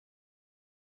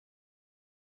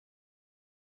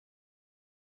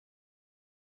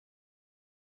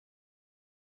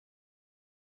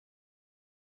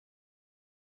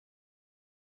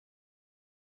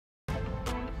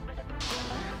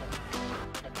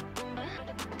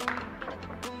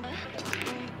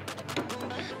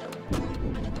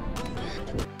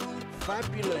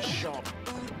fabulous shot.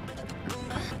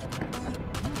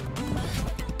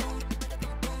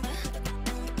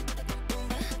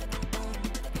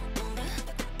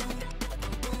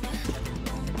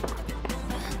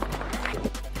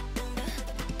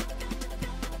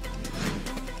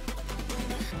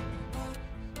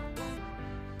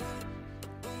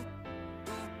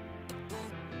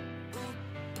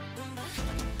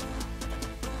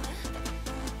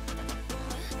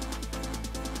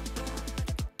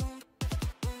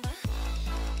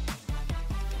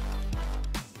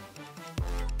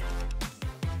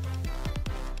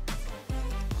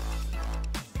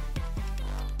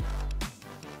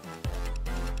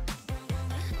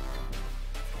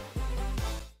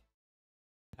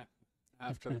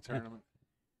 After the tournament.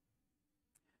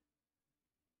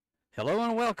 Hello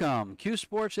and welcome. Q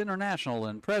Sports International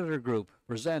and Predator Group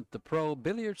present the Pro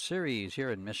Billiard Series here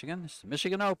in Michigan. It's the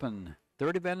Michigan Open,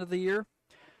 third event of the year.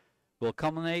 Will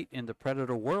culminate in the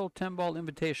Predator World 10-Ball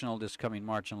Invitational this coming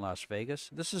March in Las Vegas.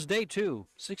 This is day 2.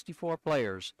 64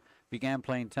 players began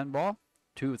playing 10-ball,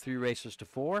 2 of 3 races to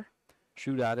 4,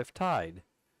 shootout if tied.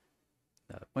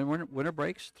 Winner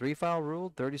breaks, 3-foul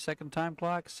rule, 30-second time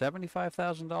clock,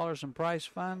 $75,000 in prize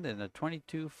fund, and a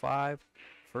 22-5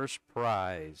 first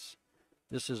prize.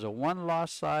 This is a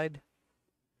one-loss side.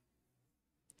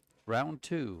 Round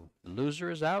 2. The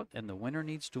loser is out, and the winner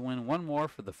needs to win one more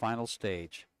for the final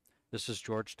stage. This is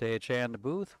George Teacha in the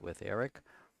booth with Eric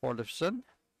Orlifson.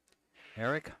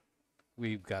 Eric,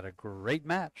 we've got a great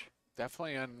match.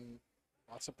 Definitely, and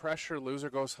lots of pressure. Loser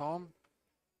goes home.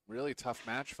 Really tough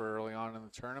match for early on in the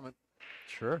tournament.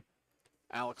 Sure.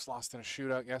 Alex lost in a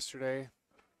shootout yesterday.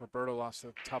 Roberto lost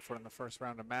a tough one in the first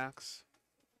round to Max.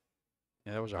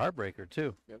 Yeah, that was a heartbreaker,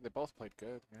 too. Yeah, they both played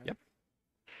good. Yeah. Yep.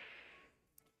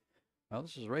 Well,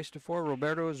 this is race to 4.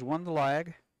 Roberto has won the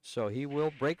lag, so he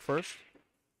will break first.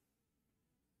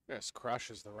 Just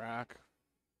crushes the rack.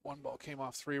 One ball came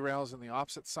off 3 rails in the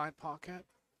opposite side pocket.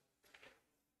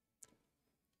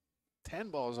 10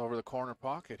 balls over the corner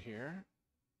pocket here.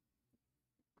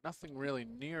 Nothing really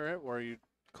near it where you'd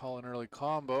call an early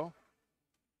combo.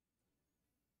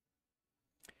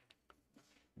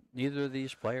 Neither of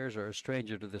these players are a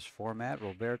stranger to this format.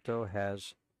 Roberto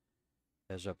has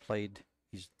played.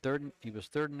 He was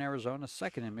third in Arizona,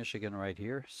 second in Michigan right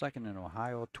here, second in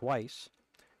Ohio twice,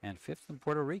 and fifth in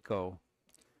Puerto Rico.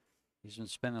 He's been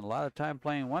spending a lot of time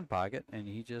playing one pocket, and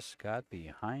he just got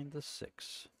behind the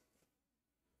 6.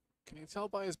 Can you tell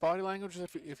by his body language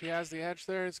if he has the edge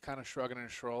there? He's kind of shrugging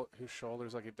his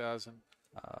shoulders like he does. And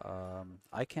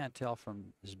I can't tell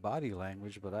from his body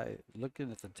language, but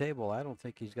looking at the table, I don't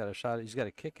think he's got a shot. He's got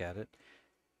a kick at it.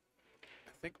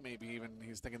 I think maybe even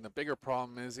he's thinking the bigger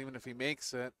problem is even if he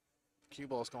makes it, cue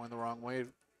ball's going the wrong way.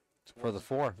 For the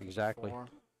 4, exactly. 4.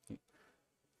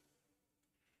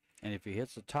 And if he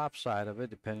hits the top side of it,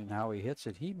 depending on how he hits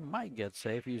it, he might get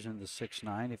safe using the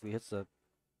 6-9 if he hits the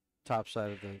top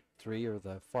side of the 3 or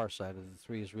the far side of the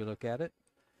 3 as we look at it.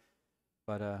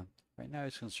 But right now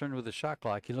he's concerned with the shot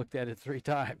clock. He looked at it 3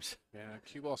 times. Yeah,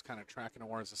 cue ball's kind of tracking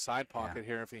towards the side pocket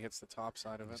here if he hits the top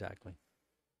side of it. Exactly.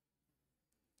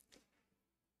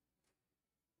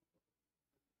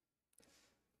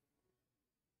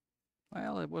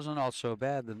 Well, it wasn't all so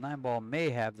bad. The 9-ball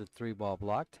may have the 3-ball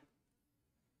blocked.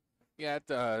 Yeah, it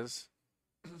does.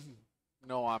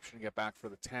 No option to get back for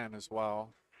the 10 as well.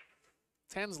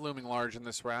 10's looming large in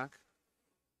this rack.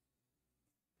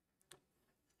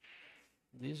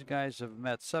 These guys have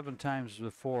met 7 times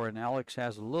before, and Alex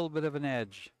has a little bit of an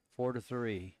edge,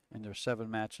 4-3, in their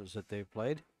 7 matches that they've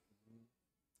played.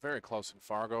 Very close in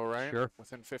Fargo, right? Sure.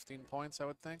 Within 15 points, I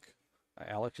would think.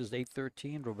 Alex is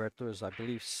 813. Roberto is, I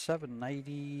believe,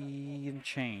 790 and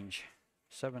change.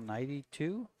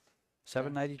 792?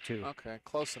 792. Okay,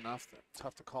 close enough.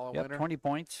 Tough to call a Yep, winner. 20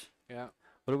 points. Yeah.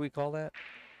 What do we call that?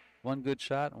 One good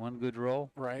shot, one good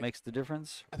roll Right. makes the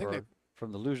difference? I think or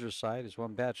from the loser's side is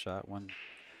one bad shot, one,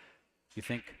 you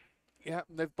think? Yeah,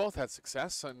 they've both had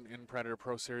success in Predator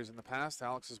Pro Series in the past.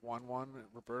 Alex has won one.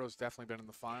 Roberto's definitely been in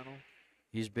the final.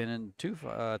 He's been in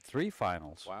 3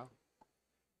 finals. Wow.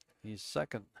 He's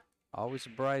second. Always a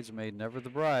bridesmaid, never the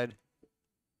bride.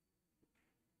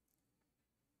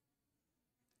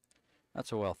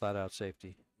 That's a well thought out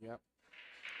safety. Yep.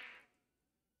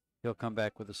 He'll come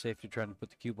back with a safety trying to put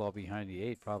the cue ball behind the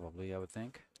 8 probably, I would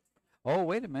think. Oh,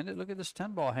 wait a minute. Look at this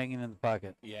 10 ball hanging in the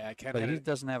pocket. Yeah, I can't But hit he it.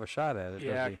 doesn't have a shot at it,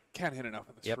 Yeah, does can't hit enough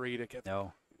of the Yep. 3 to get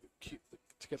No. to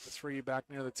get the 3 back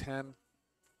near the 10.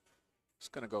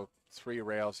 Just going to go 3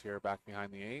 rails here back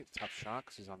behind the 8. Tough shot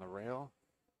because he's on the rail.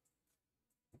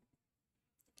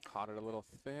 Caught it a little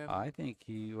thin. I think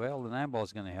well, the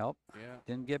 9-ball's going to help. Yeah.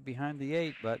 Didn't get behind the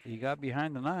 8, but he got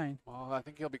behind the 9. Well, I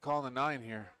think he'll be calling the 9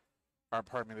 here. Or,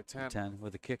 pardon me, the 10. 10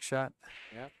 with a kick shot.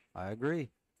 Yeah. I agree.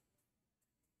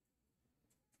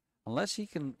 Unless he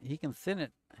can thin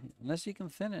it. Unless he can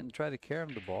thin it and try to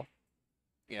carry the ball.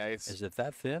 Yeah, Is it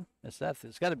that thin?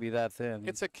 It's got to be that thin.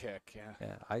 It's a kick, yeah.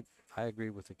 Yeah, I agree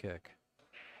with the kick.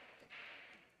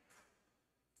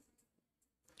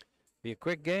 Be a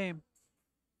quick game.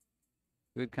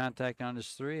 Good contact on his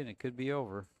 3, and it could be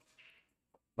over.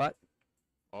 But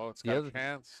oh, it's got a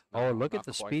chance. No, look at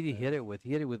the quite speed he there. hit it with.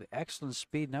 He hit it with excellent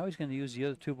speed. Now he's going to use the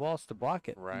other 2 balls to block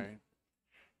it. Right.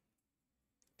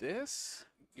 This,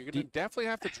 you're going to definitely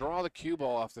have to draw the cue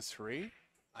ball off the 3.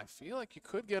 I feel like you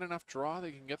could get enough draw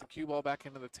that you can get the cue ball back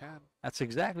into the 10. That's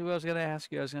exactly what I was going to ask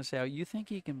you. I was going to say, oh, you think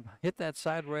he can hit that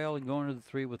side rail and go into the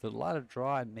 3 with a lot of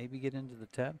draw and maybe get into the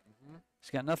 10? Mm-hmm.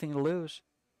 He's got nothing to lose.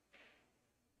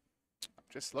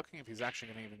 Just looking if he's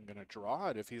actually even going to draw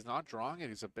it. If he's not drawing it,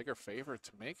 he's a bigger favorite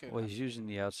to make it. Well, he's using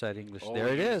the outside English. Oh, there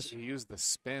it is. He used the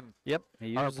spin. Yep, he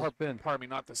used the spin. Pardon me,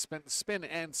 not the spin. Spin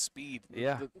and speed.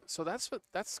 Yeah. So that's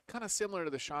kind of similar to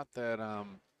the shot that I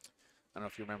don't know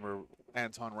if you remember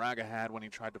Anton Raga had when he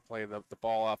tried to play the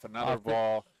ball off another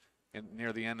ball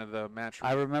near the end of the match.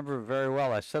 I remember very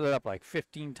well. I set it up like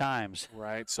 15 times.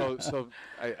 Right. So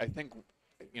I think,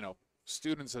 you know,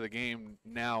 students of the game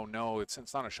now know it's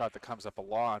not a shot that comes up a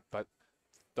lot, but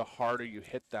the harder you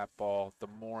hit that ball, the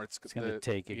more it's going to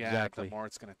take. Exactly. The more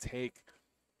it's going to take.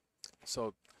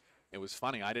 So it was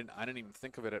funny. I didn't even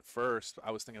think of it at first.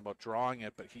 I was thinking about drawing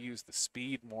it, but he used the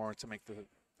speed more to make the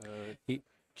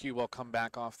cue ball come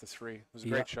back off the 3. It was a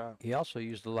great shot. He also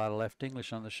used a lot of left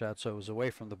English on the shot, so it was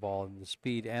away from the ball, and the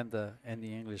speed and the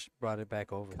English brought it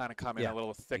back over. Kind of come in a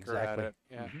little thicker at it.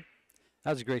 Yeah. Mm-hmm.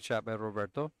 That was a great shot by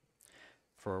Roberto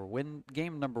for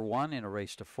game number 1 in a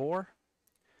race to 4.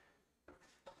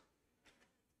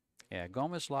 Yeah,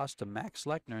 Gomez lost to Max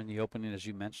Lechner in the opening, as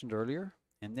you mentioned earlier,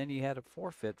 and then he had a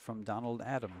forfeit from Donald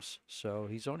Adams. So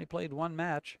he's only played 1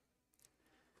 match,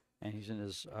 and he's in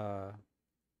his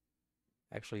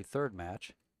actually 3rd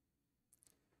match.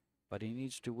 But he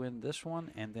needs to win this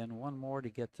one and then 1 more to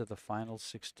get to the final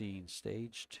 16,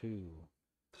 stage 2.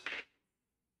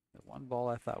 The 1 ball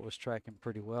I thought was tracking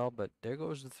pretty well, but there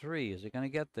goes the 3. Is it going to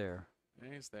get there?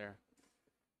 He's there.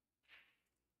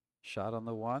 Shot on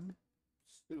the 1.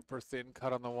 Super thin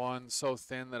cut on the 1, so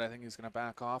thin that I think he's going to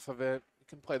back off of it. You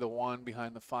can play the 1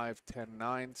 behind the 5, 10,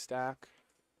 9 stack.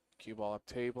 Cue ball up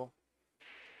table.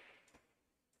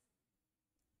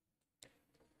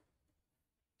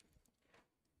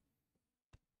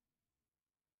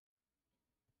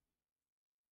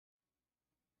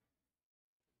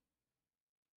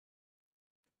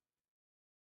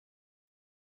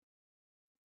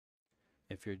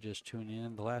 If you're just tuning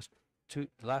in, the last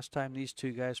time these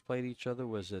 2 guys played each other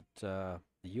was at the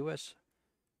U.S.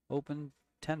 Open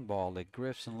 10 ball at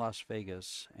Griff's in Las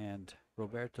Vegas, and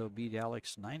Roberto beat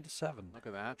Alex 9-7. Look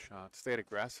at that shot. Stayed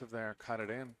aggressive there, cut it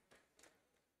in.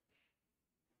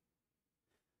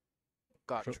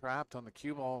 Got trapped on the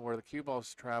cue ball where the cue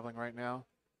ball's traveling right now.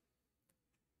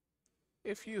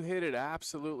 If you hit it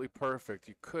absolutely perfect,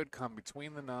 you could come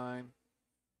between the 9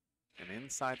 and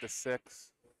inside the 6.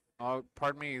 Oh,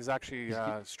 pardon me, he's actually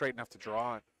straight enough to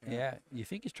draw it. Yeah, you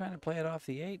think he's trying to play it off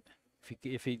the 8?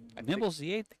 If he nibbles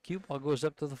the 8, the cue ball goes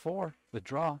up to the 4 with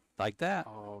draw, like that.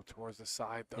 Oh, towards the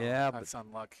side, though. Yeah, that's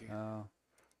unlucky.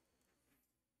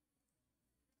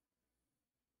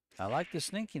 I like the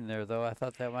sneaking there, though. I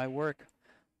thought that might work.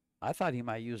 I thought he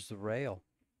might use the rail,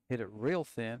 hit it real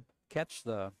thin, catch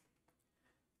the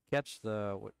 8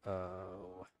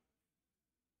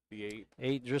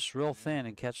 just real thin,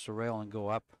 and catch the rail and go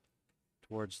up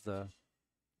towards the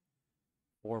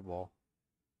 4 ball.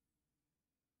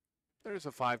 There's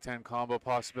a 5-10 combo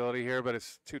possibility here, but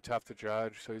it's too tough to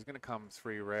judge. So he's going to come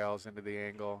 3 rails into the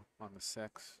angle on the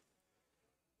 6.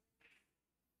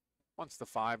 Once the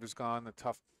 5 is gone, the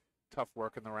tough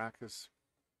work in the rack has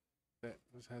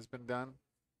been done.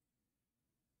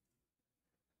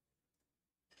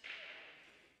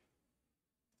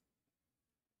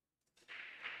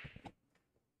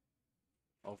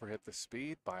 Overhit the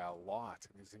speed by a lot,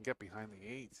 and he's going to get behind the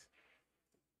 8.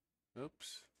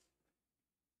 Oops.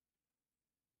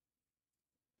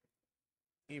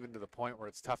 Even to the point where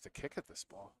it's tough to kick at this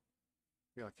ball.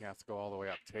 I feel like you have to go all the way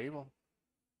up table.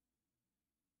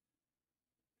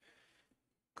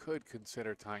 Could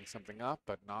consider tying something up,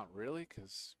 but not really,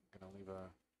 because I'm going to leave a...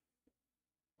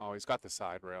 Oh, he's got the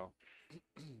side rail.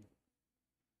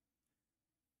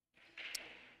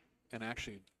 And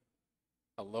actually,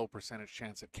 a low percentage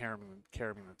chance at carrying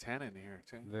the 10 in here,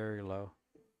 too. Very low.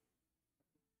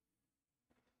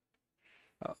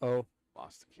 Uh-oh.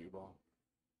 Lost the cue ball.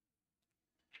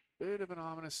 Bit of an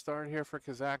ominous start here for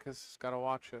Kazakis. Got to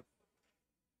watch it.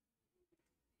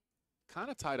 Kind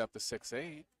of tied up the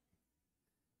 6-8.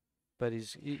 But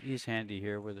he's handy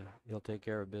here with he'll take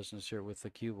care of business here with the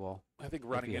cue ball. I think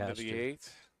running into the 8.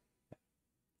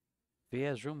 If he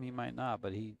has room, he might not,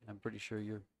 but I'm pretty sure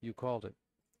you called it.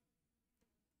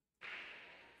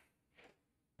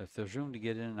 If there's room to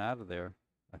get in and out of there,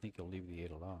 I think he'll leave the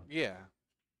 8 alone. Yeah.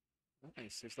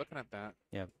 Nice. He's looking at that.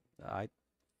 Yeah,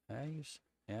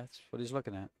 that's what he's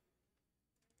looking at.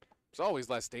 There's always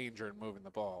less danger in moving the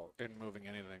ball, in moving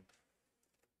anything.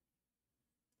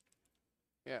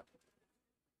 Yeah.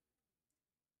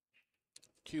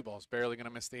 Cue ball's barely going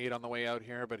to miss the 8 on the way out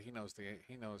here, but he knows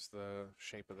the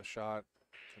shape of the shot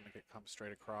to make it come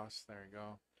straight across. There you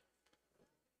go.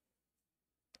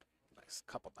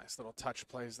 Couple nice little touch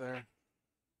plays there.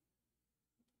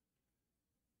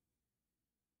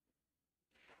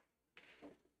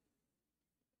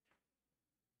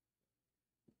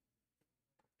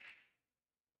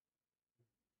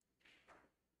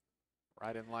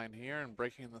 Right in line here and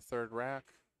breaking in the 3rd rack.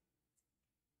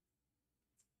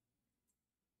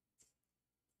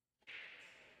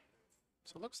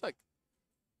 So it looks like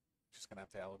just gonna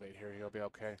have to elevate here. He'll be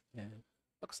okay. Yeah.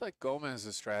 Looks like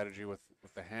Gomez's strategy with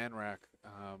the hand rack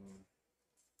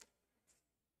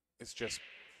is just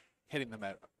hitting them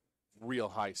at real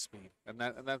high speed, and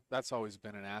that's always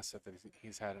been an asset that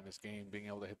he's had in his game, being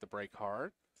able to hit the break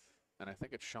hard. And I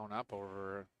think it's shown up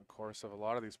over the course of a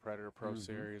lot of these Predator Pro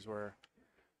series where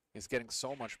he's getting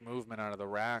so much movement out of the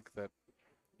rack that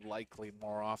likely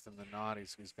more often than not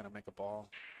he's going to make a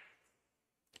ball.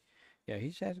 Yeah,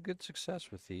 he's had good success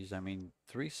with these. I mean,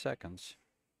 3 seconds.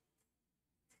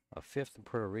 A 5th in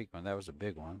Puerto Rico, and that was a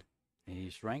big one.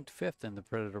 He's ranked 5th in the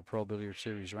Predator Pro Billiard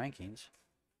Series rankings,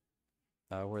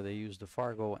 where they use the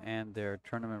Fargo and their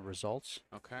tournament results.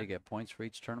 Okay. They get points for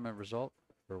each tournament result,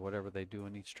 or whatever they do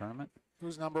in each tournament.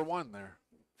 Who's number 1 there?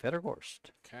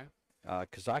 Federgorst. Okay.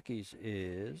 Kazakis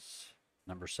is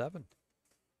number 7.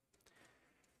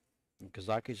 And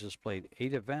Kazakis has played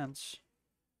 8 events,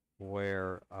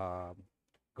 where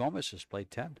Gomez has played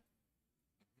 10.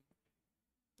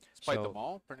 Played them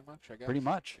all, pretty much, I guess. Pretty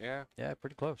much. Yeah. Yeah,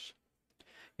 pretty close.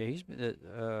 Yeah, he's been at,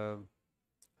 I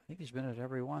think he's been at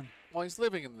every one. Well, he's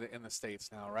living in the States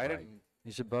now, right? Right.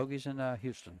 He's at Bogies in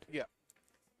Houston. Yeah.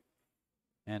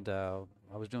 And I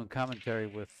was doing commentary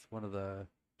with one of the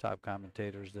top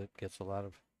commentators that gets a lot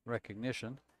of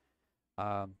recognition.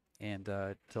 And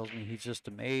tells me he's just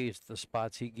amazed the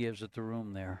spots he gives at the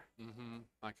room there. Mm-hmm.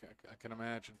 I can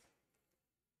imagine.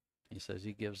 He says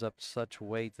he gives up such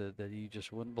weight that you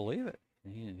just wouldn't believe it.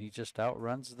 He just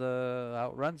outruns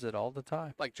it all the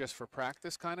time. Like just for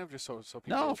practice, kind of, just so people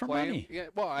no, for play money. Yeah,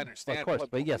 well, I understand. Of course,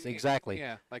 but yes, exactly.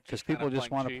 Yeah, like because people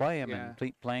just want to play him yeah.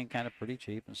 and playing kind of pretty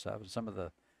cheap and stuff. And some of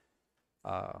the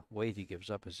weight he gives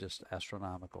up is just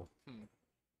astronomical.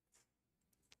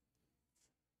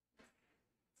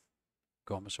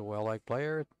 Gomez, a well-liked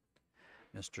player.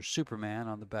 Mr. Superman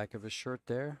on the back of his shirt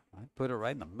there. I put it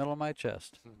right in the middle of my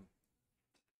chest.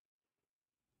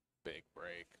 Big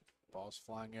break. Balls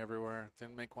flying everywhere.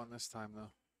 Didn't make one this time,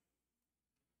 though.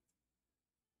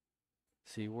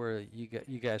 See, where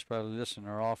you guys probably listen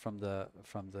are all from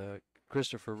the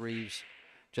Christopher Reeves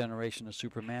generation of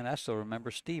Superman. I still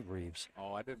remember Steve Reeves.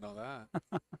 Oh, I didn't know that.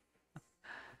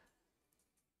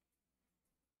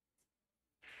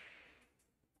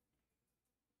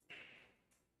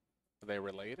 Are they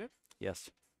related? Yes.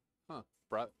 Huh.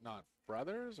 Not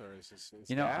brothers, or is this his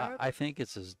You know, dad? I think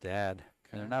it's his dad. Okay.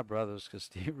 And they're not brothers because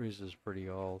Steve Reeves is pretty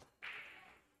old.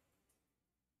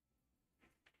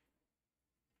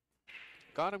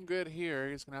 Got him good here.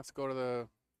 He's going to have to go to the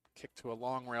kick to a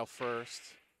long rail first.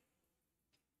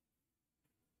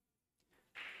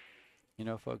 You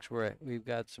know, folks, we've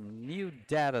got some new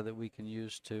data that we can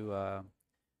use to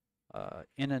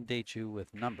inundate you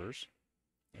with numbers,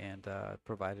 and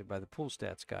provided by the Pool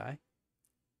Stats guy.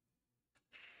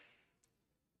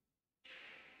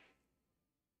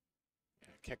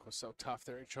 Yeah, kick was so tough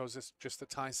there. He chose this just to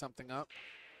tie something up.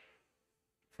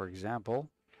 For example,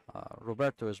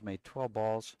 Roberto has made 12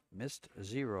 balls, missed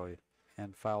 0,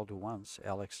 and fouled once.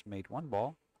 Alex made 1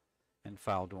 ball and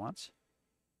fouled once.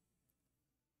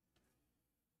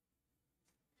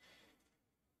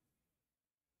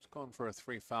 He's going for a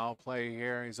 3 foul play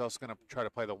here. He's also going to try to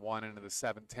play the 1 into the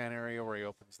 7-10 area where he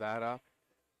opens that up.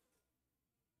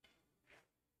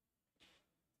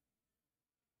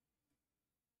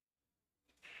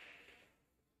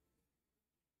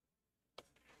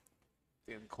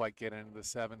 Didn't quite get into the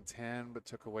 7-10, but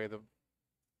took away the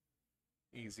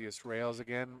easiest rails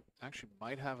again. Actually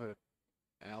might have a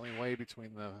alleyway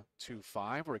between the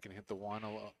 2-5 where he can hit the 1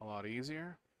 a lot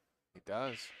easier. He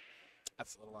does.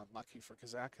 That's a little unlucky for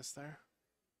Kazakis there.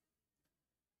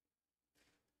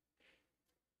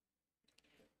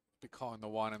 Be calling the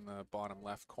 1 in the bottom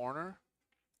left corner.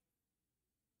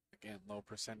 Again, low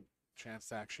percent chance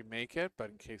to actually make it, but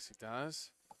in case he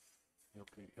does,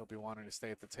 he'll be wanting to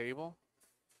stay at the table.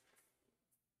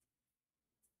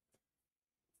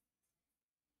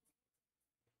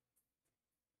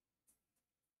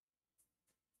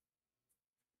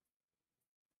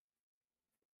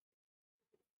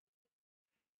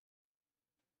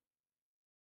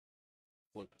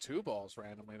 Flipped 2 balls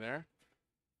randomly there.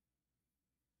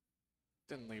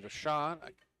 Didn't leave a shot.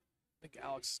 I think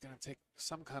Alex is going to take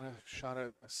some kind of shot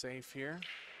at a safe here.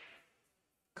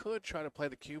 Could try to play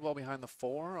the cue ball behind the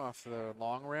 4 off the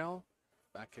long rail,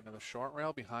 back into the short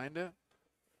rail behind it.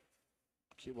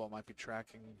 Cue ball might be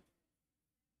tracking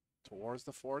towards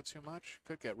the 4 too much.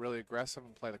 Could get really aggressive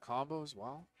and play the combo as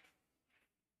well.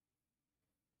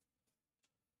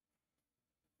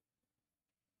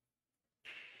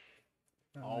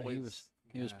 Always.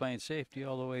 He was playing safety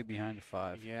all the way behind the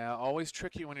 5. Yeah, always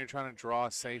tricky when you're trying to draw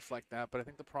a safe like that. But I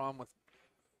think the problem with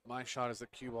my shot is the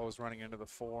cue ball was running into the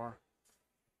 4.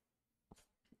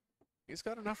 He's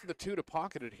got enough of the 2 to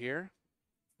pocket it here.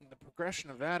 And the progression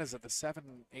of that is that the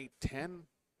 7, 8, 10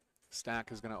 stack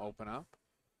is going to open up.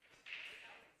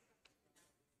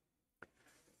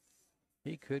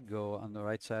 He could go on the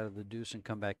right side of the deuce and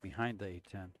come back behind the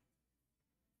 8-10.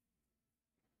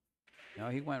 No,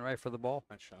 he went right for the ball.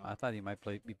 Nice shot. I thought he might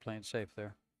be playing safe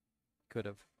there. Could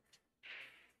have.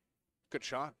 Good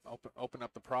shot. Open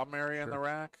up the problem area in Sure. the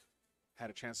rack. Had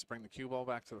a chance to bring the cue ball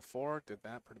back to the 4. Did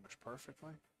that pretty much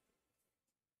perfectly.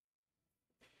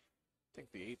 I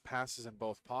think the 8 passes in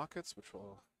both pockets, which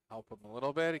will help him a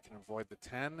little bit. He can avoid the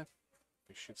 10 if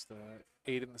he shoots the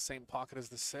 8 in the same pocket as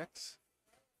the 6.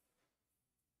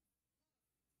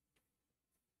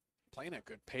 Playing at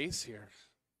good pace here.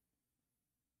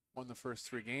 Won the first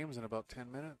 3 games in about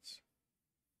 10 minutes.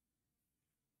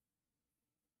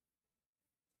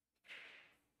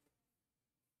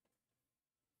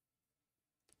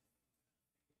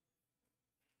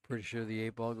 Pretty sure the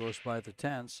 8 ball goes by the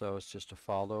 10, so it's just a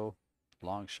follow,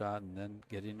 long shot, and then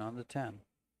getting on the 10.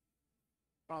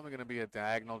 Probably going to be a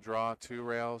diagonal draw, 2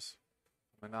 rails,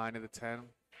 from the 9 to the 10.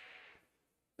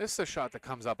 This is a shot that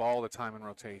comes up all the time in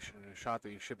rotation, and a shot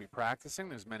that you should be practicing.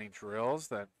 There's many drills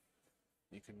that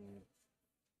you can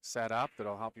set up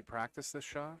that'll help you practice this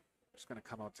shot. Just going to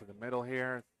come out to the middle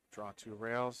here, draw 2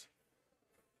 rails,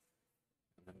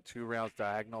 and then 2 rails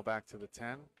diagonal back to the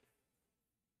 10.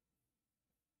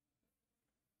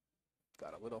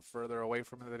 Got a little further away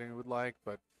from it than he would like,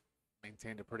 but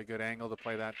maintained a pretty good angle to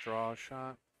play that draw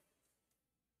shot.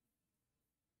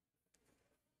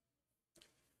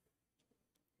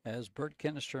 As Bert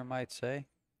Kinnister might say,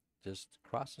 just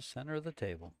cross the center of the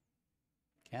table.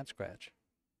 Can't scratch.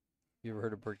 You ever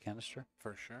heard of Bert Kinnister?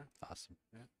 For sure. Awesome.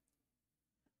 Yeah.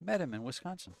 Met him in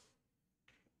Wisconsin.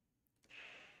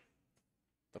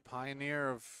 The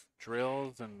pioneer of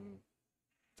drills and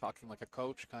talking like a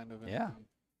coach kind of in Yeah.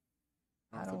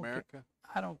 North America.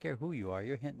 I don't care who you are.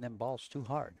 You're hitting them balls too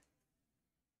hard.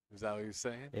 Is that what you're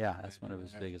saying? Yeah, that's one of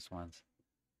his Yeah. biggest ones.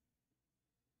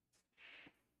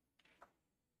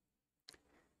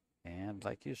 And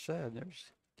like you said,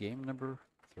 there's game number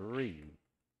 3.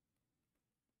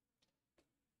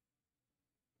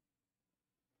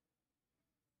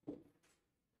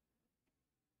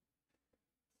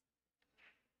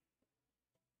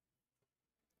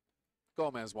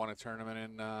 Gomez won a tournament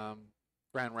in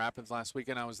Grand Rapids last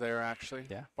weekend. I was there actually.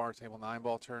 Yeah. Bar table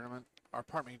 9-ball tournament. Our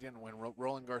partner, he didn't win.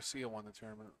 Roland Garcia won the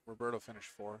tournament. Roberto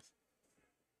finished 4th.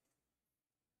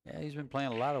 Yeah, he's been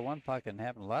playing a lot of one pocket and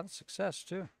having a lot of success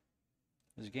too.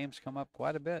 His game's come up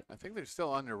quite a bit. I think they're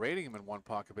still underrating him in one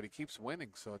pocket, but he keeps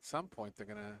winning. So at some point they're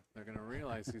gonna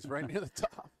realize he's right near the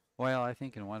top. Well, I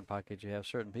think in one pocket you have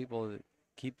certain people that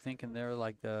keep thinking they're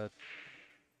like the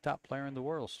top player in the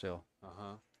world still.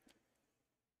 Uh-huh.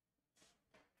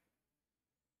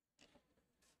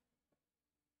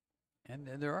 And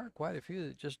there are quite a few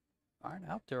that just aren't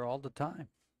out there all the time.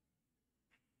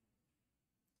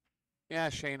 Yeah,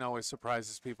 Shane always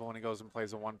surprises people when he goes and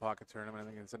plays a one pocket tournament. I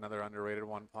think it's another underrated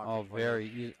one pocket. Oh,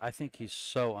 player. I think he's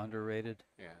so underrated.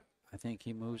 Yeah. I think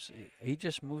he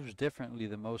just moves differently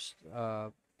than most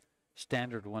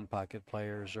standard one pocket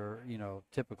players or,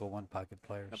 typical one pocket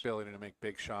players. Ability to make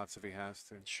big shots if he has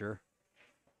to. Sure.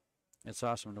 It's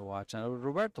awesome to watch. And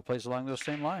Roberto plays along those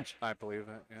same lines. I believe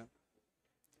it, yeah.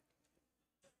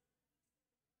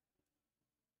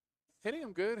 Hitting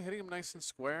him good, hitting him nice and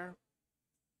square.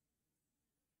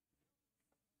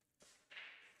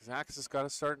 Kazakis has got to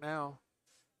start now.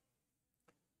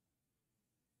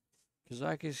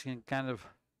 Kazakis can kind of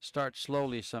start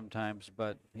slowly sometimes,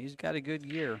 but he's got a good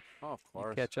year. Oh, of He'll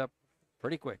course. catch up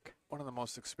pretty quick. One of the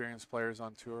most experienced players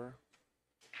on tour.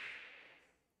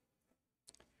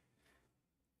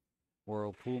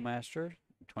 World Pool Master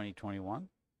 2021.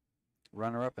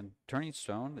 Runner-up in Turning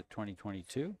Stone at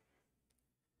 2022.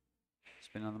 He's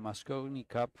been on the Mosconi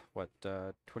Cup,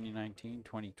 2019,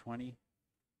 2020.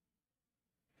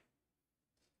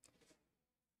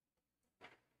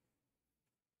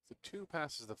 The 2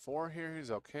 passes the 4 here.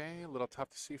 He's okay. A little tough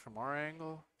to see from our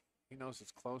angle. He knows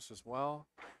it's close as well.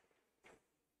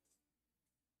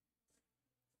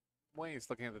 The way he's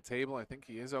looking at the table, I think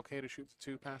he is okay to shoot the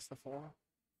 2 past the 4.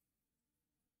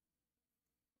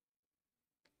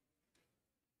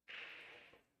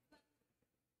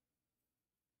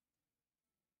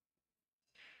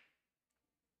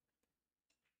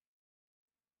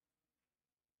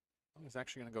 Oh, he's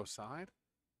actually going to go side.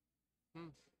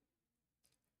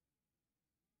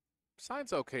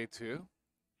 Side's okay too.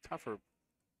 Tougher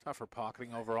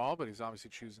pocketing overall, but he's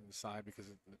obviously choosing the side because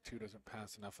the 2 doesn't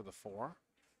pass enough of the 4.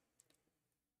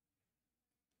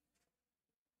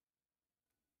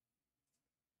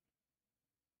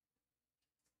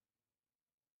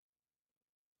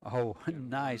 Oh,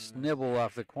 nice nibble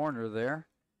off the corner there.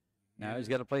 Now he's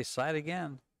got to play side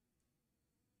again.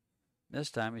 This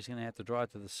time he's going to have to draw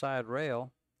it to the side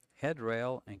rail, head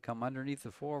rail, and come underneath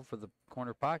the 4 for the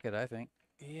corner pocket, I think.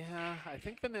 Yeah, I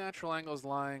think the natural angle is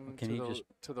lying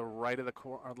to the right of the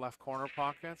left corner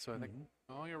pocket. So I think,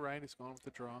 oh, you're right. He's going with the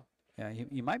draw. Yeah,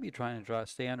 he might be trying to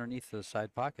stay underneath the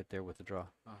side pocket there with the draw.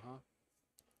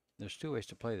 There's 2 ways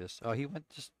to play this. Oh, he went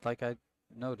just like I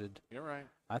noted. You're right.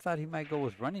 I thought he might go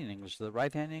with running English, the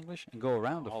right-hand English, and go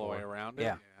around the 4. All the way around it?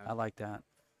 Yeah, I like that.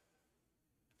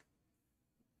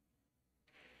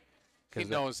 He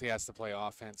knows he has to play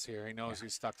offense here. He knows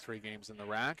he's stuck 3 games in the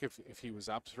rack. If he was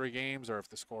up 3 games or if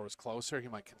the score was closer, he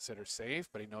might consider safe,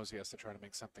 but he knows he has to try to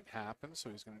make something happen, so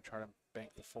he's going to try to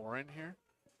bank the 4 in here.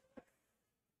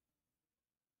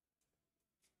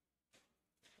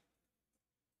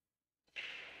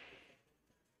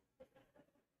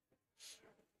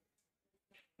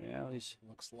 Yeah, he's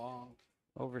looks long.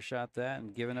 Overshot that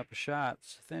and giving up a shot.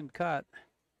 It's a thin cut.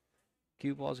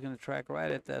 Cue ball's going to track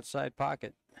right at that side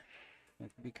pocket.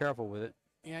 Be careful with it.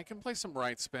 Yeah, I can play some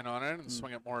right spin on it and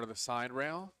swing it more to the side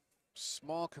rail.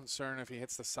 Small concern if he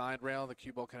hits the side rail, the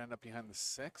cue ball can end up behind the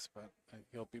 6, but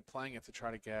he'll be playing it to try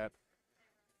to get,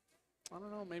 I don't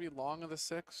know, maybe long of the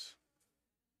 6,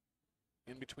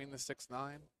 in between the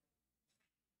 6-9.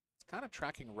 It's kind of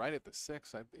tracking right at the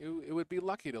 6. It would be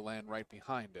lucky to land right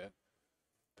behind it,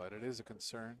 but it is a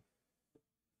concern.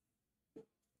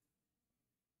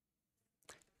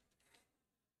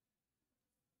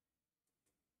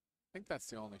 I think that's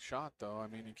the only shot, though. I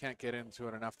mean, you can't get into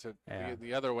it enough to. Yeah.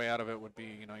 The other way out of it would be,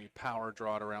 you power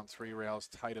draw it around 3 rails,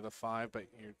 tight of the 5, but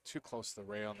you're too close to the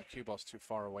rail, and the cue ball's too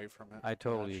far away from it. I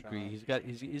totally agree. He's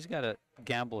got to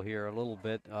gamble here a little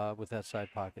bit with that side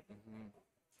pocket.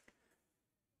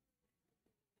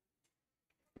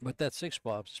 But that 6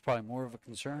 bobs is probably more of a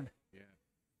concern. Yeah.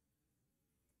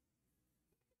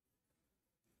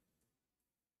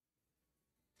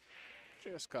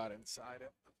 Just got inside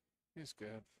it. He's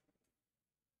good.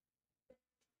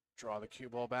 Draw the cue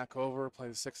ball back over, play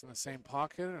the 6 in the same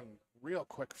pocket, and real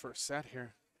quick first set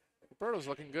here. Roberto's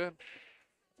looking good.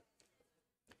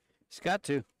 He's got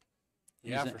to.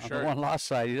 Yeah, for sure. On the one-loss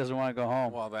side, he doesn't want to go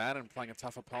home. Well, that and playing a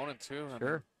tough opponent, too.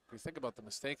 Sure. If you think about the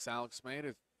mistakes Alex made,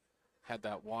 it had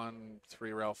that 1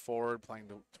 3-rail forward, playing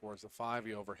towards the 5.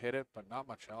 He overhit it, but not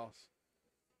much else.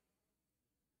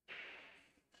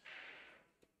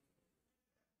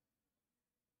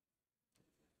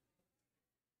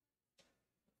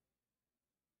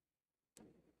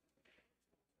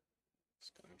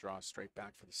 Draw straight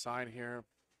back for the side here.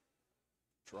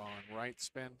 Draw and right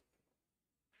spin.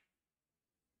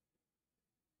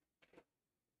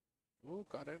 Ooh,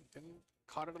 got it.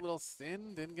 Caught it a little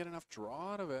thin. Didn't get enough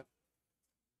draw out of it.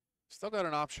 Still got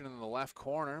an option in the left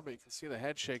corner, but you can see the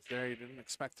head shake there. You didn't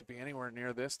expect to be anywhere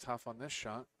near this tough on this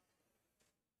shot.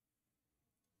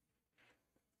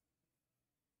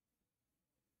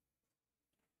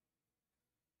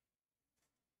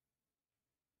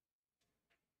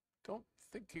 Don't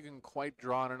think you can quite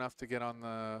draw it enough to get on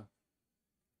the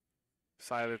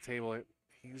side of the table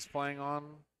he's playing on.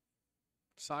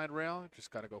 Side rail,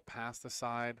 just got to go past the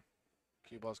side.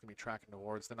 Cue ball's going to be tracking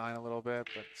towards the 9 a little bit,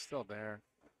 but it's still there.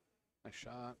 Nice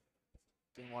shot.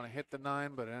 Didn't want to hit the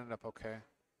 9, but it ended up okay.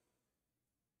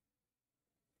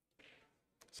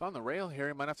 So on the rail here,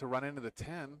 he might have to run into the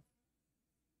 10.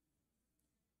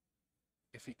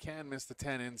 If he can miss the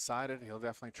 10 inside it, he'll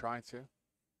definitely try to.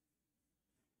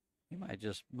 He might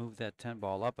just move that 10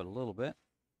 ball up a little bit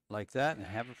like that and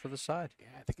have it for the side. Yeah,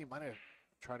 I think he might have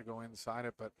tried to go inside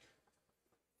it, but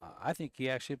I think he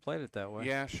actually played it that way.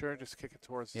 yeah, sure, just kick it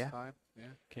towards the side.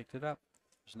 Yeah, kicked it up.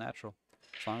 It was natural.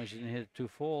 As long as you didn't hit it too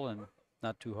full and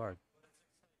not too hard.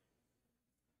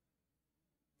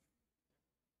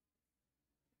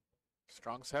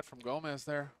 Strong set from Gomez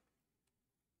there.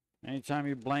 Anytime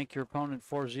you blank your opponent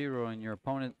 4-0 and your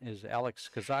opponent is Alex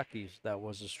Kazakis, that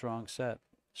was a strong set,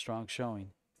 strong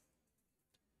showing.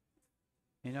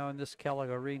 You know, in this Kellogg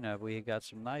arena, we got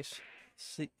some nice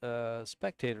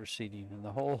spectator seating in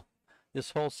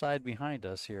this whole side behind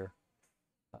us here.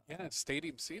 Yeah, it's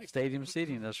stadium seating. Stadium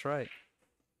seating, that's right.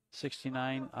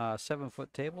 69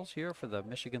 7-foot tables here for the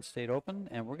Michigan State Open,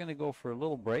 and we're going to go for a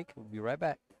little break. We'll be right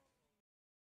back.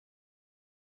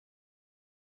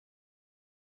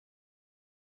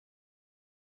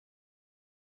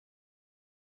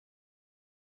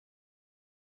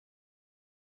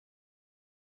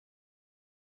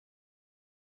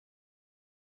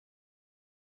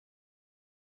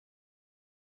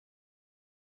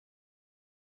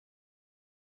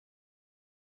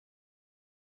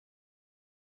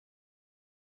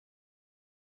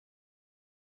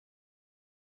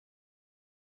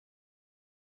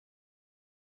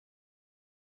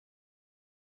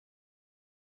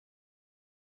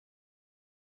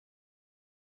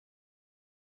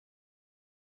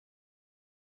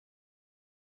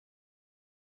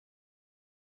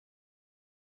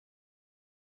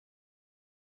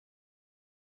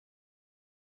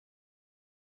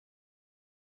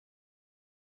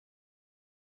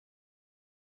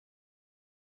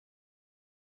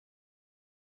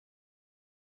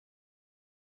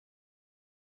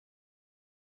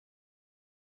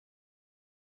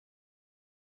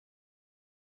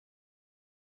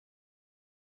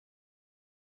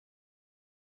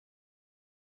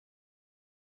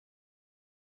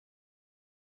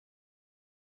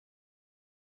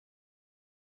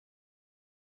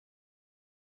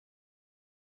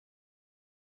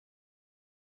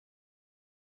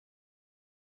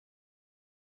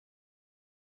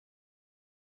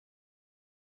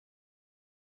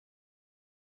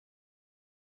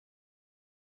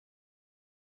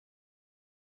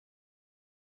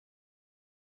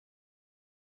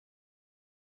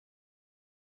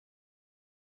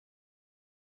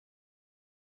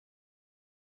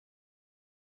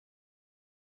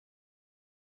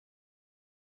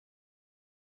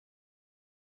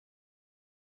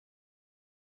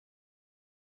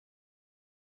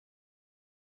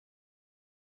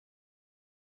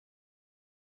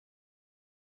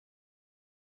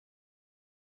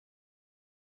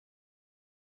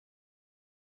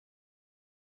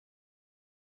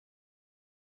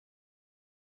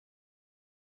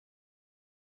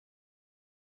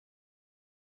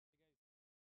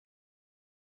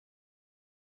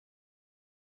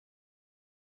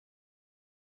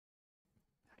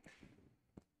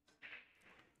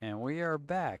 And we are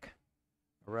back.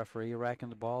 A referee racking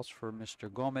the balls for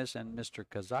Mr. Gomez and Mr.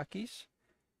 Kazakis.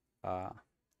 Mr.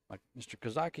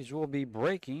 Kazakis will be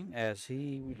breaking as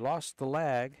he lost the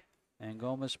lag and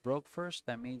Gomez broke first.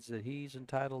 That means that he's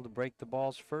entitled to break the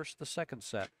balls first the second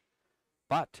set.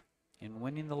 But in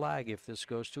winning the lag, if this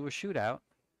goes to a shootout,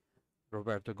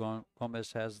 Roberto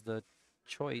Gomez has the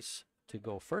choice to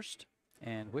go first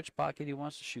and which pocket he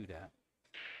wants to shoot at.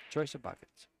 Choice of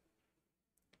pockets.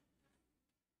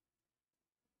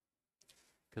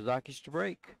 Kazakis to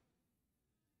break.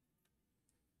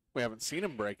 We haven't seen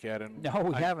him break yet. And No,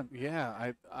 we haven't.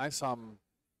 Yeah, I saw him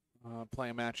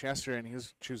play a match yesterday, and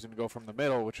he's choosing to go from the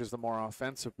middle, which is the more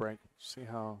offensive break. See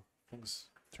how things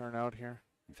turn out here.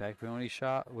 In fact, we only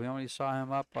saw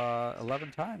him up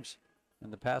 11 times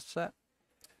in the past set.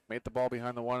 Made the ball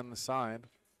behind the one on the side.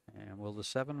 And will the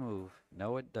 7 move?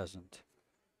 No, it doesn't.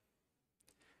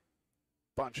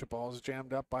 Bunch of balls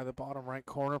jammed up by the bottom right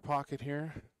corner pocket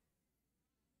here.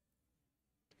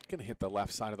 Gonna hit the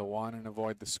left side of the 1 and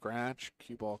avoid the scratch.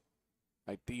 Cue ball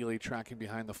ideally tracking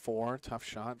behind the 4. Tough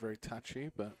shot, very touchy,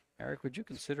 but. Eric, would you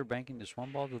consider banking this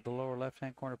 1 ball to the lower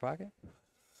left-hand corner pocket?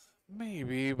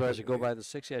 Maybe, but. Does it go by the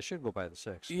 6? Yeah, it should go by the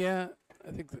 6. Yeah,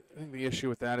 I think the issue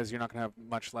with that is you're not gonna have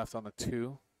much left on the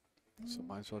 2, so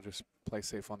might as well just play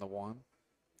safe on the 1.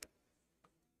 I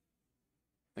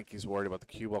think he's worried about the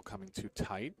cue ball coming too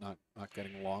tight, not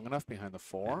getting long enough behind the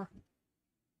 4.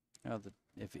 You know,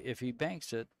 if he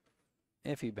banks it,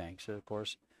 of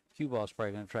course, cue ball is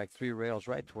probably going to track 3 rails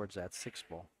right towards that 6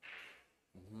 ball.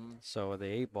 So the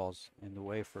 8 ball's in the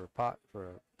way for a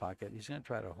pocket. He's going to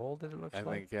try to hold it. It looks like.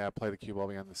 I think play the cue ball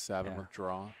behind the 7 with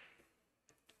draw.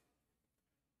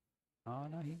 Oh,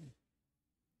 no,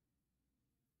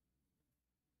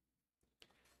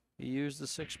 he used the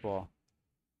 6-ball.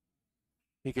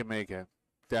 He can make it.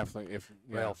 Definitely. If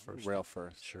Rail first. Rail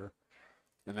first. Sure.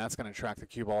 And that's going to track the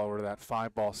cue ball over to that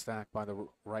 5-ball stack by the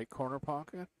right corner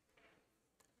pocket.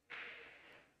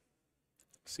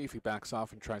 See if he backs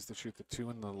off and tries to shoot the 2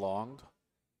 in the long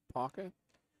pocket.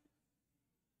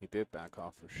 He did back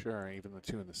off for sure, even the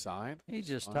 2 in the side. He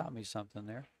just taught me something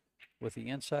there. With the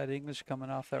inside English coming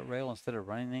off that rail instead of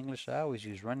running English, I always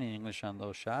use running English on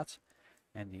those shots.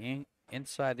 And the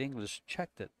inside English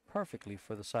checked it perfectly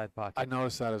for the side pocket. I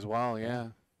noticed that as well, yeah.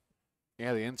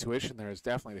 Yeah, the intuition there is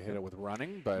definitely to hit it with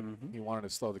running, but he wanted to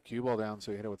slow the cue ball down,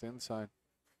 so he hit it with inside.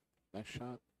 Nice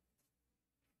shot.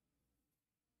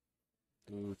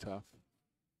 Ooh, tough.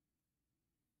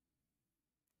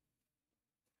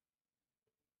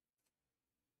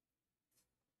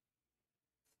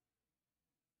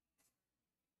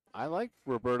 I like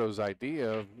Roberto's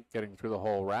idea of getting through the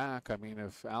whole rack. I mean,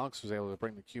 if Alex was able to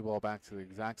bring the cue ball back to the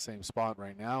exact same spot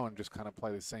right now and just kind of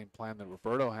play the same plan that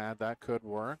Roberto had, that could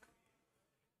work.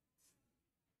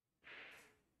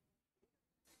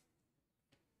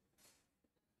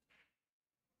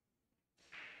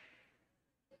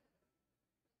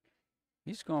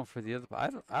 He's going for the other.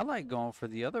 I like going for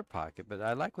the other pocket, but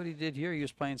I like what he did here. He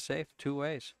was playing safe 2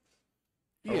 ways.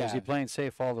 Or was he playing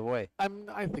safe all the way?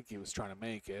 I think he was trying to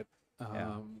make it,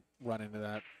 run into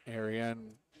that area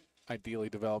and ideally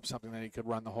develop something that he could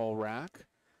run the whole rack.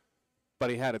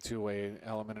 But he had a 2-way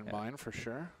element in mind for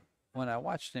sure. When I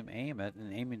watched him aim it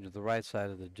and aiming to the right side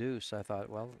of the deuce, I thought,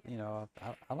 well, you know,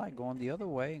 I like going the other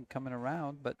way and coming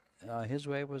around, but his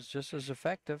way was just as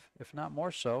effective, if not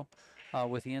more so,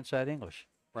 with the inside English.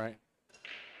 Right.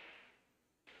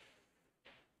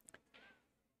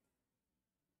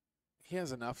 He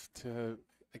has enough to,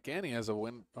 again, he has a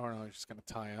win. Oh, no, he's just going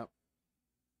to tie up.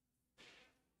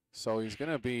 So he's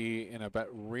going to be in a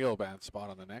real bad spot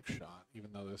on the next shot, even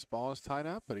though this ball is tied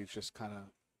up, but he's just kind of,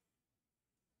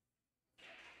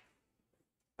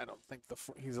 I don't think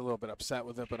he's a little bit upset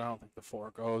with it, but I don't think the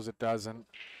 4 goes. It doesn't.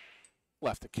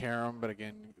 Left to carom, but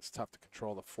again, it's tough to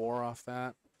control the 4 off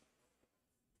that.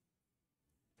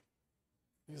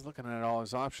 He's looking at all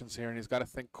his options here, and he's got to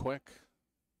think quick.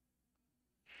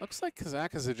 Looks like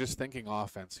Kazakis is just thinking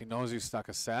offense. He knows he's stuck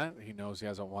a set. He knows he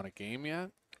hasn't won a game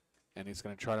yet, and he's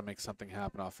going to try to make something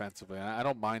happen offensively. And I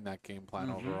don't mind that game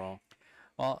plan overall.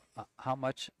 Well, how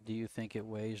much do you think it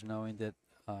weighs knowing that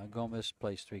Gomez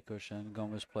plays 3 cushion,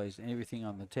 Gomez plays everything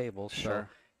on the table? Sure.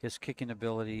 So his kicking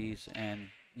abilities and,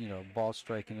 you know, ball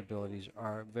striking abilities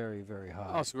are very, very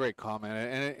high. Oh, it's a great comment.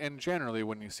 And generally,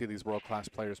 when you see these world-class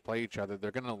players play each other,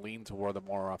 they're going to lean toward the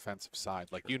more offensive side.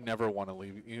 Like, you never want to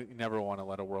leave. You never want to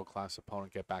let a world-class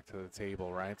opponent get back to the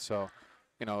table, right? So,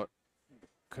 you know,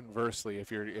 conversely, if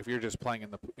you're just playing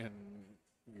in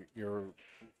your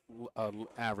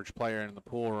average player in the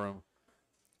pool room,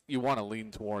 you want to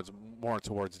lean more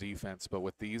towards defense. But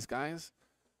with these guys,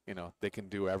 you know, they can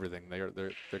do everything. They're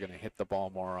going to hit the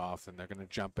ball more often. They're going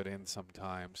to jump it in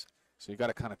sometimes. So you got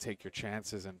to kind of take your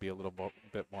chances and be a little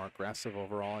bit more aggressive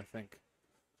overall, I think.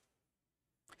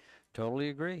 Totally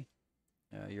agree.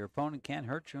 Your opponent can't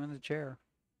hurt you in the chair.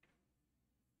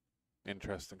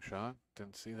 Interesting shot.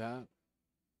 Didn't see that.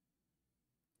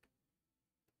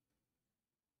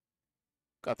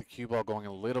 Got the cue ball going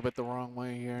a little bit the wrong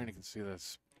way here, and you can see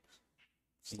this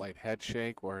slight head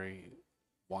shake where he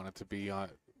wanted to be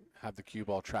have the cue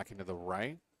ball tracking to the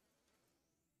right.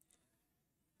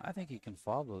 I think he can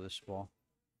follow this ball.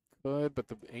 Could, but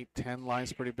the 8-10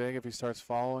 line's pretty big if he starts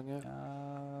following it.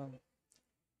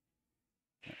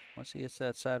 Once he hits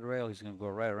that side rail, he's going to go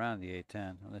right around the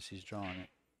 8-10, unless he's drawing it.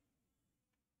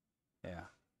 Yeah.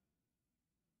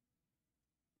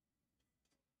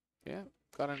 Yeah,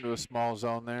 got into a small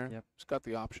zone there. Yep. He's got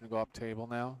the option to go up table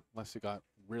now, unless he got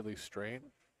really straight.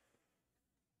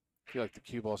 I feel like the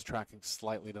cue ball's tracking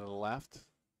slightly to the left.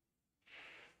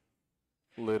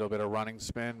 Little bit of running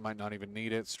spin, might not even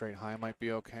need it. Straight high might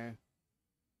be okay.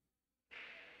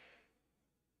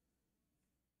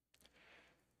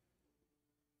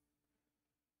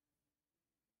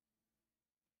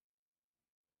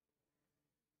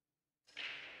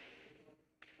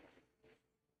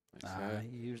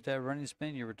 He used that running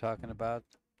spin you were talking about.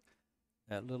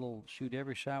 That little shoot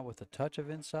every shot with a touch of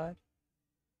inside.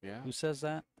 Yeah. Who says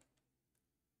that?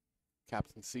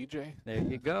 Captain CJ. There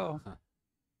you go. I'm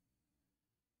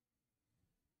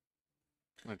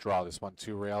going to draw this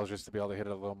 1-2 rails just to be able to hit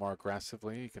it a little more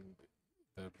aggressively.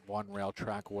 The 1 rail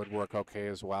track would work okay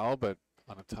as well, but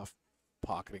on a tough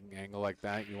pocketing angle like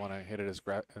that, you want to hit it as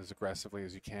aggressively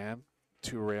as you can.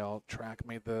 2 rail track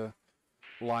made the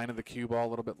line of the cue ball a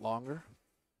little bit longer.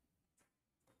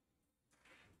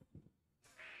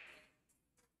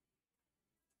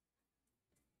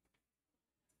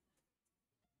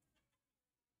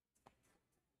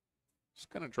 Just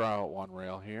going to draw out one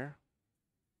rail here.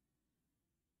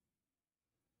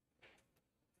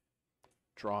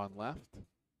 Draw on left.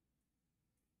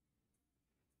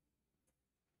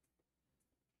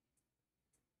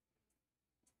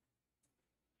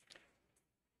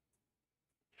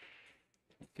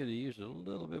 Could have used a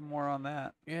little bit more on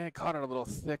that. Yeah, he caught it a little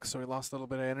thick, so he lost a little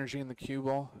bit of energy in the cue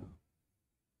ball.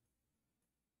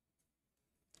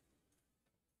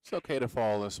 It's okay to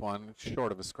follow this one. It's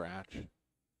short of a scratch.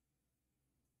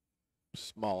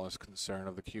 Smallest concern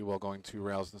of the cue ball going 2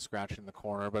 rails and scratching the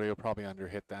corner, but he'll probably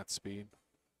underhit that speed.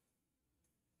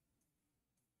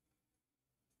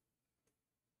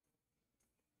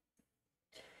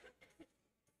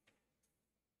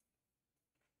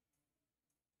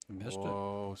 Missed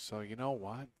Whoa, so you know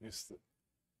what? Just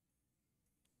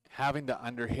having to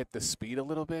underhit the speed a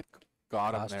little bit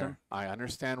got him there. I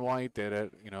understand why he did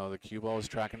it. You know, the cue ball was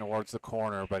tracking towards the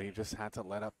corner, but he just had to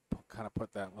let up, kind of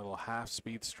put that little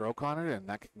half-speed stroke on it, and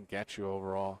that can get you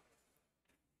overall.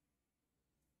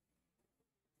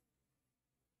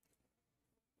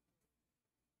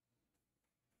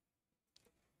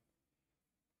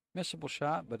 Missable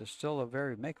shot, but it's still a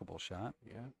very makeable shot.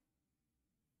 Yeah.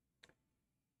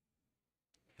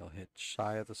 He'll hit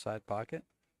shy of the side pocket.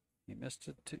 He missed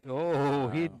it too. Oh,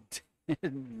 he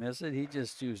didn't miss it. He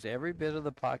just used every bit of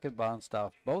the pocket, bounced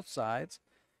off both sides,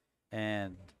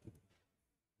 and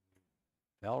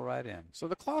fell right in. So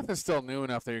the cloth is still new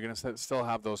enough that you're going to still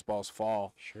have those balls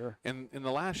fall. Sure. In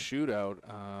the last shootout,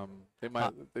 they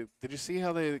might. Did you see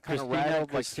how they kind of Christina,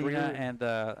 rattled like Christina three? And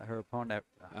her opponent,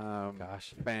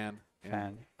 Fan.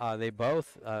 Fan. They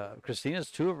both,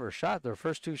 Christina's 2 of her shots, their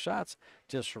first 2 shots,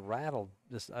 just rattled.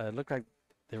 Just looked like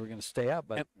they were going to stay up,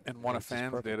 but and one of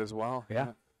Fan's did as well.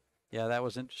 Yeah. Yeah, that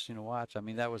was interesting to watch. I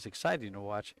mean, that was exciting to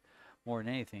watch more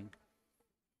than anything.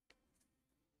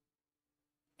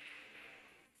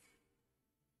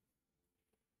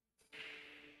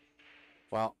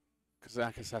 Well,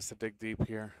 Kazakis has to dig deep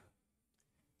here.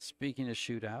 Speaking of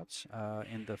shootouts,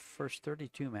 in the first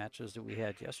 32 matches that we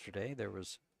had yesterday, there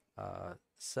was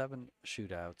 7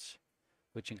 shootouts,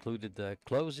 which included the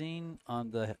closing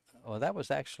on the. Oh, that was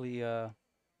actually.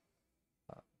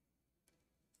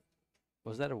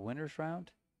 Was that a winners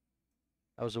round?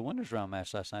 That was a winners round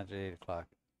match last night at 8 o'clock.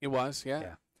 It was, yeah.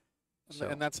 Yeah. So,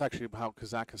 and that's actually how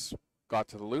Kazakis got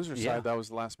to the loser side. That was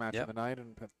the last match of the night,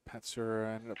 and Petzer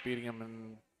ended up beating him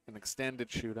in an extended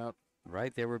shootout.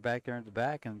 Right, they were back there in the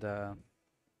back, and that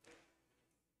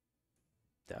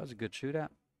was a good shootout.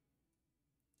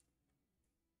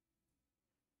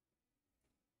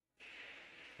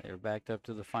 They were backed up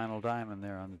to the final diamond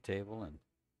there on the table and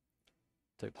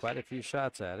took quite a few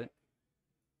shots at it.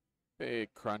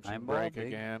 Big crunching break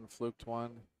again, fluked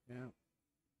one. Yeah.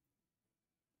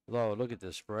 Oh, look at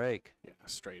this break. Yeah,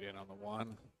 straight in on the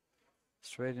 1.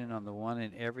 Straight in on the 1,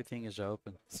 and everything is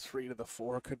open. 3 to the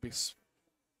 4 could be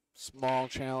small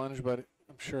challenge, but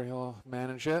I'm sure he'll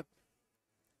manage it.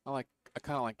 I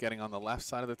kind of like getting on the left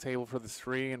side of the table for the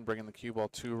 3 and bringing the cue ball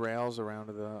 2 rails around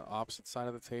to the opposite side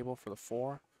of the table for the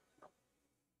 4.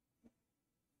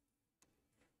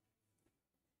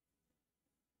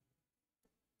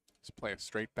 Let's play a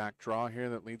straight back draw here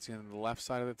that leads you into the left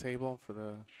side of the table for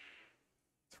the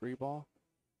 3 ball.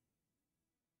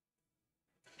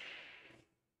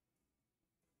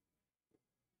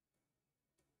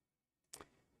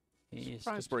 He's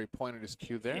surprised where he pointed his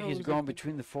cue there. He's going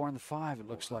between the 4 and the 5, it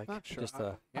looks like. Not sure. Just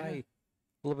a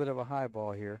little bit of a high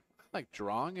ball here. I like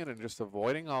drawing it and just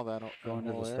avoiding all that. Going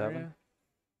to the 7.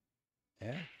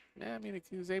 Yeah. Yeah, I mean,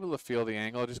 he was able to feel the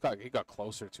angle. He got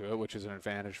closer to it, which is an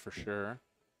advantage for sure.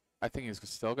 I think he's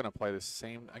still going to play the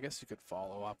same. I guess you could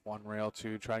follow up 1 rail,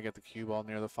 2, try to get the cue ball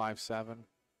near the 5-7.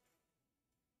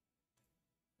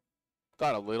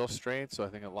 Got a little straight, so I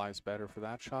think it lies better for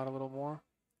that shot a little more.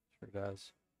 Sure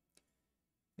does.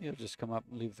 He'll just come up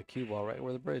and leave the cue ball right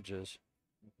where the bridge is.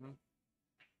 Mm-hmm.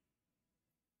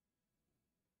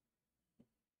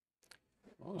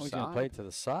 He's going to play it to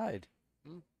the side.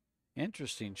 Hmm.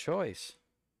 Interesting choice.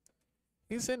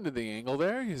 He's into the angle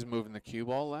there. He's moving the cue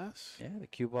ball less. Yeah, the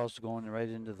cue ball's going right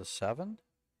into the 7.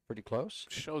 Pretty close.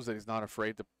 Shows that he's not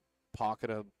afraid to pocket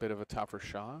a bit of a tougher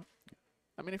shot.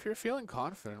 I mean, if you're feeling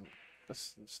confident,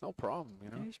 it's no problem, you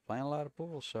know. Yeah, he's playing a lot of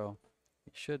pool, so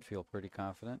he should feel pretty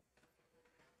confident.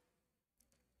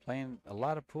 Playing a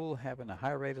lot of pool, having a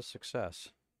high rate of success.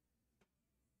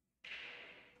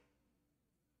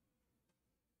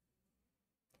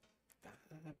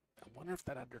 wonder if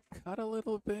that undercut a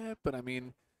little bit, but I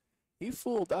mean, he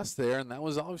fooled us there, and that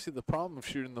was obviously the problem of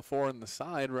shooting the 4 in the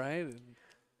side, right? And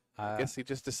I guess he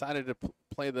just decided to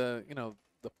play the,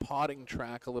 the potting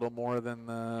track a little more than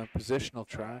the positional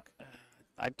track.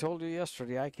 I told you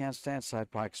yesterday I can't stand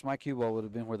side pockets. My cue ball would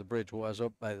have been where the bridge was,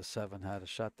 up by the 7. I'd have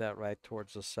shot that right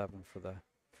towards the 7 for the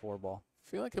 4 ball.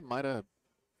 I feel like it might have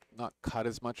not cut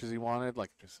as much as he wanted, like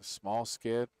just a small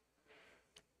skid.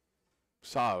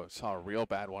 Saw a real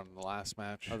bad one in the last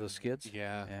match. Oh, the skids?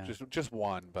 Yeah. Just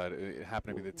one, but it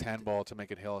happened to be the 10 ball to make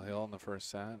it hill in the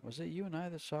first set. Was it you and I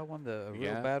that saw one, a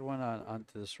real bad one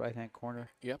onto this right-hand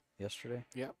corner? Yep. Yesterday?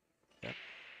 Yep.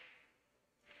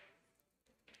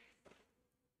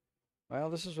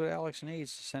 Well, this is what Alex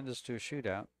needs to send us to a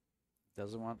shootout.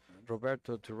 Doesn't want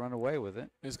Roberto to run away with it.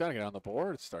 He's got to get on the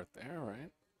board, start there, right?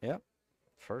 Yep.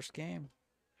 First game.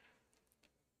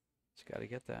 He's got to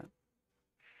get that.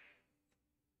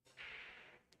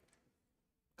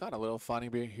 Got a little funny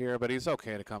here, but he's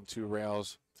okay to come 2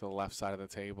 rails to the left side of the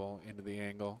table into the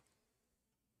angle.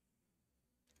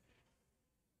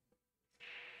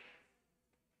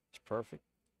 It's perfect.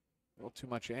 A little too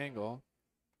much angle.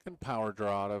 Can power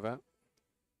draw out of it.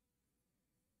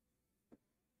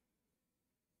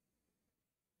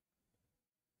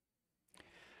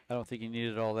 I don't think he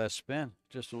needed all that spin.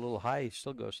 Just a little high. He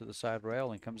still goes to the side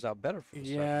rail and comes out better for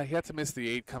the side. He had to miss the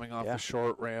 8 coming off the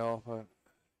short rail, but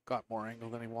got more angle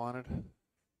than he wanted.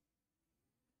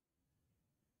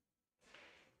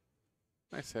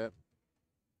 Nice hit.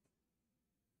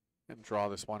 And draw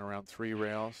this one around 3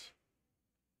 rails.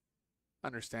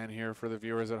 Understand here for the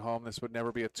viewers at home, this would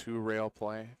never be a 2-rail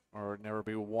play, or never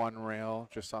be 1 rail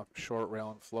just off short rail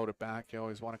and float it back. You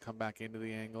always want to come back into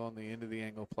the angle, and the into the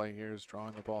angle play here is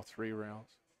drawing the ball 3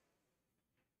 rails.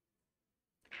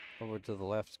 Over to the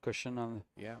left, cushion on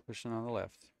the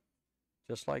left,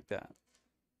 just like that.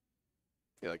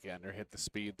 I feel like he under hit the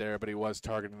speed there, but he was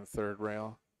targeting the 3rd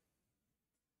rail.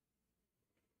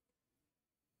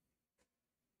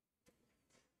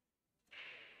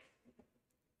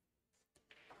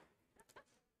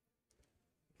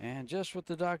 And just what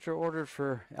the doctor ordered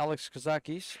for Alex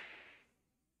Kazakis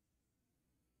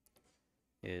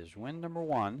is win number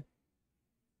 1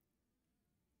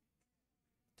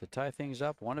 to tie things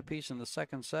up 1 apiece in the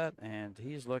 2nd set, and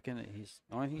he's looking at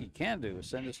the only thing he can do is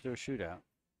send us to a shootout.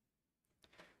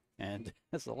 And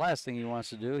that's the last thing he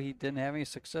wants to do. He didn't have any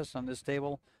success on this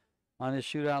table on his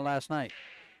shootout last night.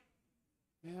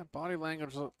 Yeah, body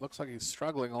language looks like he's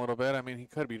struggling a little bit. I mean, he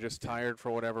could be just tired for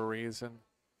whatever reason.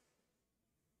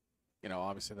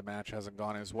 Obviously the match hasn't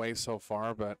gone his way so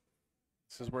far, but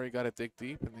this is where you got to dig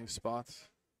deep in these spots.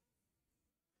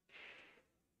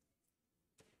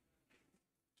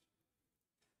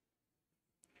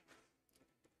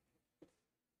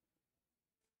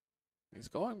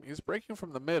 He's breaking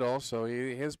from the middle, so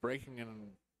he is breaking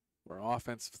in where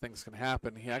offensive things can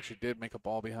happen. He actually did make a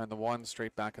ball behind the 1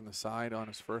 straight back in the side on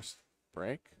his first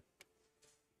break.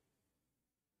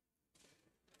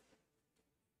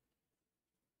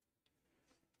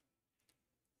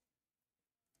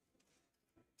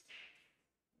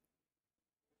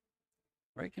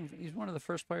 He's one of the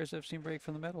first players I've seen break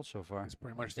from the middle so far. He's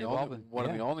pretty much one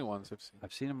of the only ones I've seen.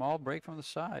 I've seen them all break from the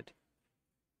side,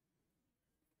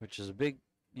 which is a big,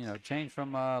 change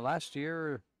from last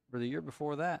year or the year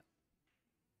before that.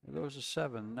 There goes a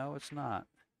 7. No, it's not.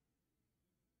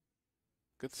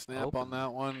 Good snap on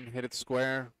that one. Hit it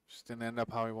square. Just didn't end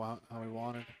up how he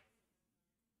wanted.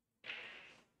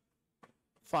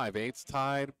 5/8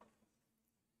 tied.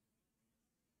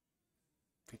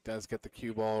 If he does get the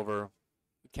cue ball over,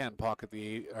 he can pocket the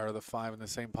 8 or the 5 in the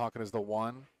same pocket as the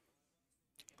 1.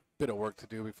 Bit of work to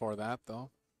do before that,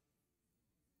 though.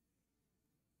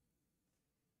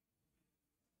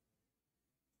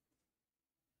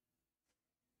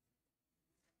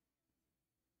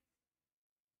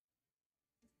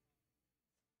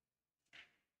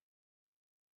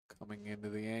 Coming into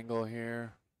the angle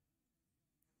here.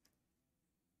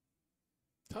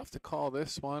 Tough to call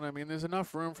this one. I mean, there's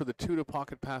enough room for the 2 to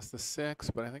pocket past the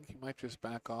 6, but I think he might just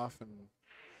back off and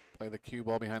play the cue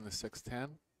ball behind the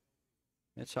 6-10.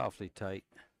 It's awfully tight.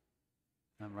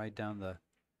 I'm right down it,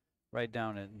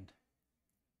 and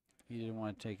he didn't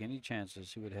want to take any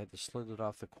chances. He would have had to slid it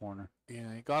off the corner.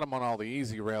 Yeah, he got him on all the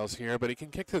easy rails here, but he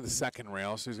can kick to the 2nd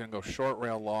rail, so he's going to go short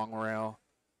rail, long rail.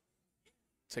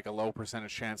 Take a low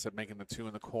percentage chance at making the 2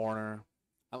 in the corner.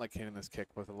 I like hitting this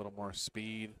kick with a little more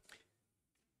speed.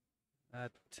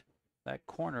 That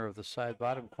corner of the side,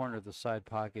 bottom corner of the side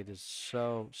pocket is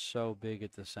so big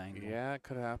at this angle. Yeah, it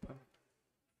could happen.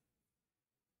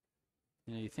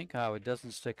 You know, you think how it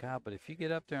doesn't stick out, but if you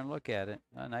get up there and look at it,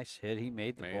 a nice hit. He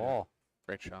made the ball.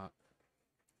 Great shot.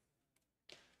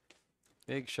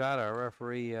 Big shot. Our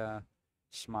referee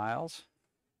smiles.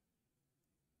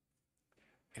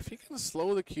 If he can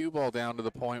slow the cue ball down to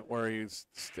the point where he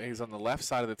stays on the left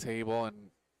side of the table and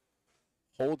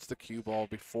holds the cue ball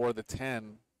before the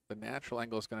 10, the natural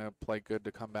angle is going to play good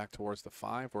to come back towards the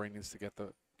 5, where he needs to get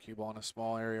the cue ball in a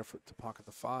small area to pocket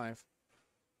the 5.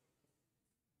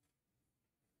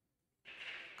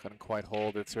 Couldn't quite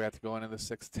hold it, so he had to go into the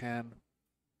 6-10.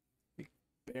 He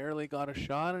barely got a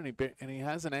shot, and he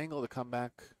has an angle to come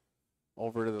back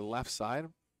over to the left side.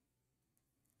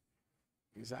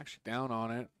 He's actually down on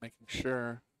it, making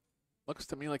sure. Looks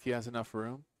to me like he has enough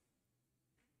room.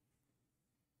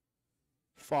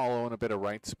 Following a bit of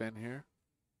right spin here.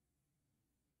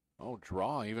 Oh,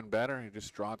 draw, even better. He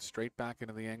just draw it straight back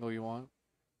into the angle you want.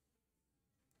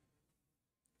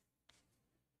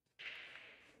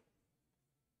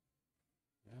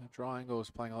 Yeah, draw angle was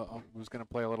going to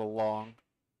play a little long.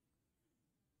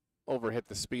 Overhit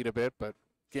the speed a bit, but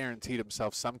guaranteed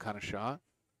himself some kind of shot.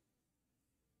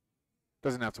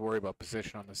 Doesn't have to worry about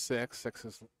position on the 6. 6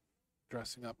 is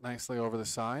dressing up nicely over the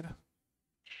side.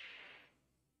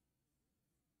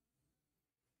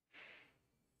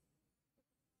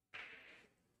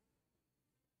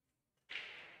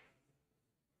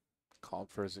 Called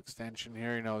for his extension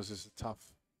here. He knows this is a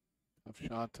tough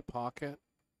shot to pocket.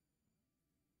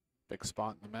 Big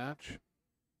spot in the match.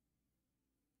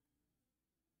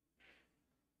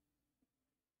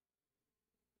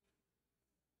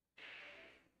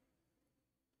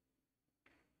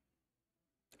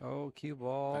 Oh, cue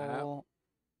ball.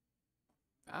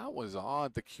 That was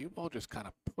odd. The cue ball just kind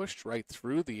of pushed right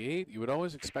through the 8. You would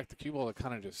always expect the cue ball to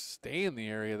kind of just stay in the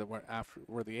area that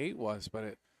where the 8 was, but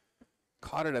it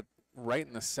caught it right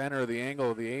in the center of the angle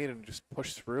of the 8 and just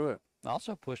pushed through it.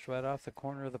 Also pushed right off the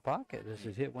corner of the pocket as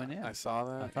it went in. I saw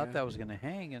that. I thought that was going to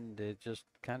hang, and it just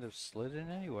kind of slid in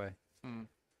anyway. It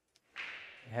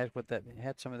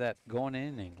had some of that going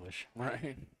in English.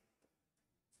 Right.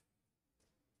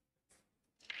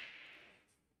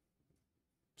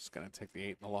 Just going to take the 8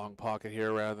 in the long pocket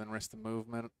here rather than risk the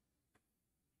movement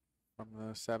from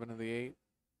the 7 to the 8.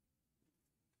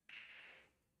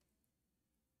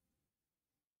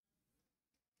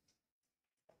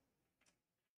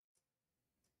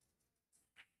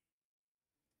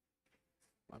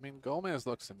 I mean, Gomez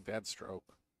looks in dead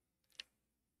stroke.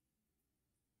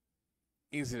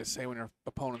 Easy to say when your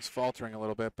opponent's faltering a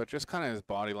little bit, but just kind of his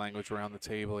body language around the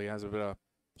table. He has a bit of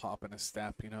pop in his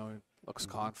step, you know, he looks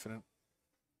confident.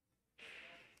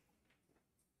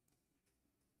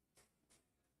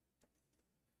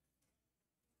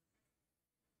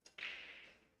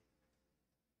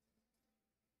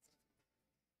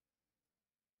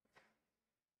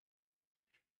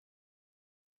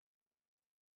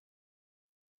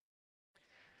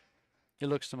 He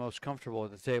looks the most comfortable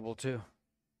at the table, too.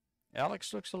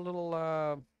 Alex looks a little,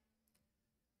 I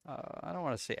don't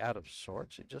want to say out of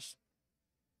sorts. He just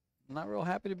not real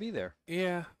happy to be there.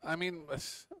 Yeah, I mean,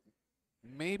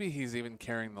 maybe he's even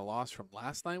carrying the loss from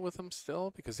last night with him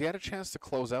still, because he had a chance to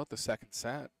close out the second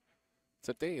set. It's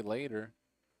a day later,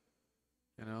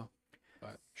 you know.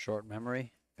 But short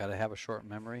memory. Got to have a short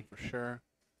memory. For sure.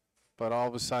 But all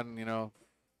of a sudden, you know,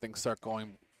 things start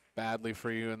going badly for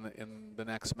you in the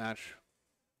next match.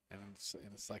 And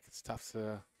it's like it's tough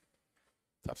to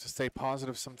stay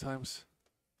positive sometimes.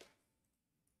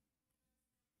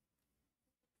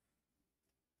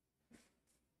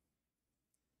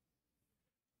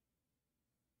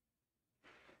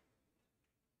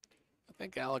 I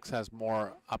think Alex has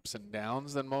more ups and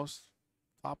downs than most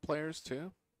top players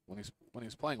too. When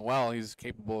he's playing well, he's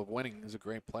capable of winning. He's a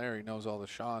great player. He knows all the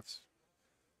shots.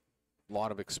 A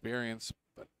lot of experience,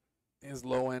 but his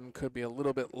low end could be a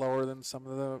little bit lower than some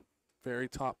of the very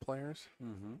top players.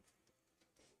 Mm-hmm.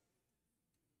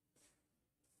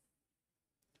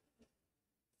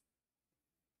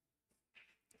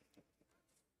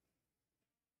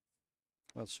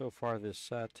 Well, so far this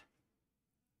set,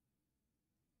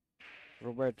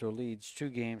 Roberto leads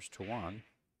 2-1.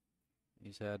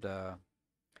 He's had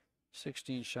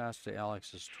 16 shots to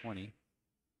Alex's 20.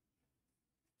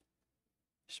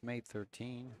 He's made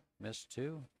 13, missed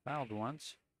 2, fouled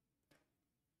once.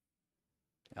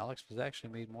 Alex has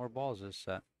actually made more balls this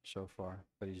set so far,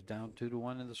 but he's down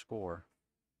 2-1 in the score.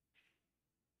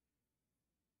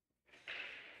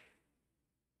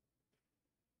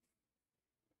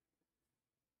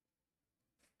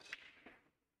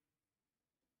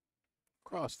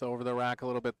 Crossed over the rack a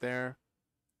little bit there.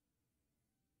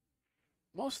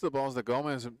 Most of the balls that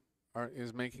Gomez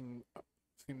is making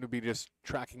Seem to be just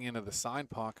tracking into the side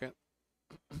pocket.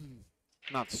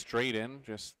 Not straight in,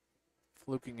 just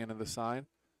fluking into the side.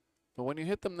 But when you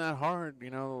hit them that hard, you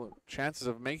know, chances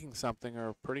of making something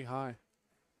are pretty high.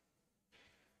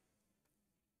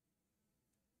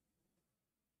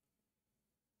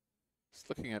 Just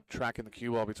looking at tracking the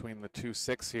cue ball between the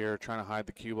 2-6 here, trying to hide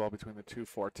the cue ball between the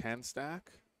 2-4-10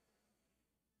 stack.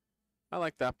 I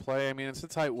like that play. I mean, it's a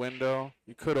tight window.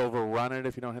 You could overrun it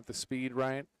if you don't hit the speed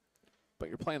right, but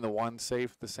you're playing the 1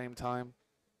 safe at the same time.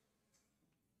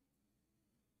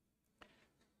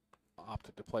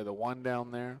 Opted to play the 1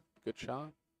 down there. Good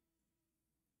shot.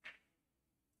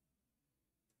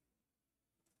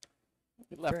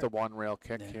 He left a 1 rail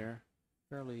kick here.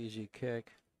 Fairly easy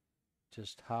kick.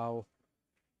 Just how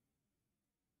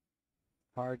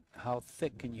hard, how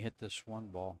thick can you hit this 1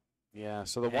 ball? Yeah,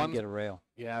 so the and one get a rail.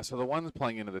 Yeah, so the 1's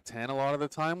playing into the 10 a lot of the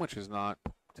time, which is not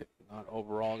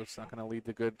overall. It's not going to lead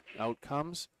to good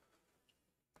outcomes.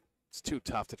 It's too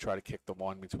tough to try to kick the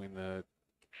 1 between the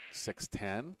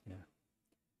 6-10. Yeah.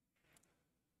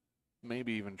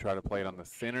 Maybe even try to play it on the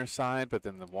thinner side, but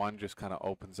then the 1 just kind of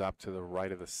opens up to the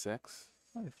right of the 6.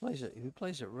 Well, if he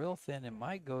plays it real thin, it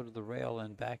might go to the rail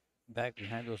and back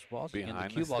behind those balls again. The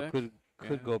Behind cue the ball stick?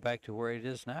 could go back to where it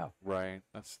is now. Right.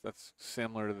 That's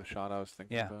similar to the shot I was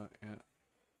thinking about. Yeah.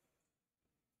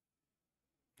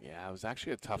 Yeah, it was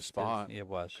actually a tough spot. It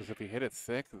was. Because if you hit it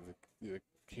thick, the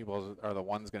cue balls are the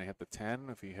ones going to hit the 10.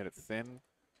 If you hit it thin,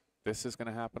 this is going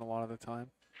to happen a lot of the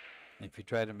time. If you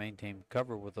try to maintain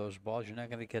cover with those balls, you're not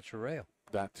going to catch a rail.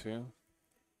 That too.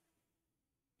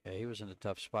 Yeah, he was in a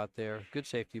tough spot there. Good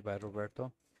safety by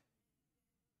Roberto.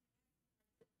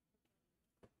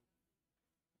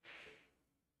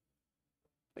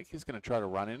 I think he's going to try to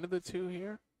run into the 2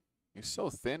 here. He's so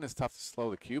thin, it's tough to slow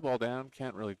the cue ball down.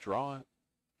 Can't really draw it.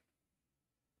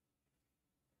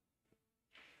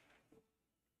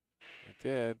 He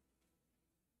did.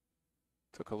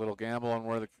 Took a little gamble on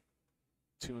where the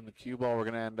 2 and the cue ball were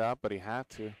going to end up, but he had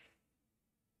to.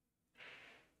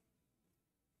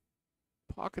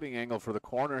 Pocketing angle for the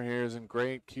corner here isn't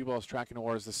great. Cue ball's tracking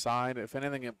towards the side. If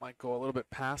anything, it might go a little bit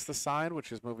past the side,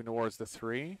 which is moving towards the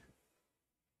 3.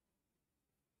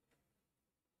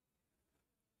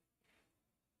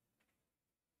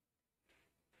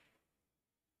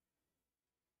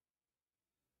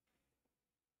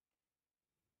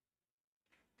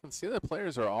 You can see that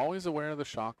players are always aware of the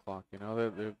shot clock. You know,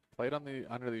 they've played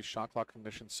under these shot clock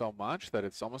conditions so much that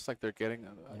it's almost like they're getting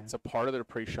it's a part of their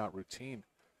pre-shot routine.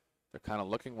 They're kind of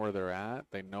looking where they're at.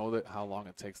 They know that how long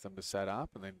it takes them to set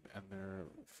up, and they're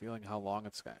feeling how long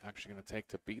it's actually going to take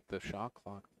to beat the shot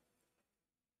clock.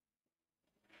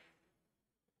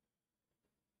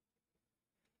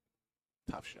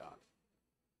 Tough shot.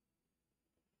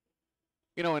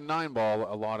 You know, in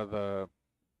 9-ball, a lot of the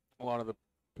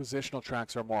positional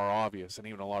tracks are more obvious, and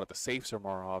even a lot of the safes are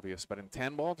more obvious. But in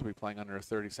 10-ball, to be playing under a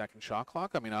 30-second shot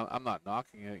clock, I mean, I'm not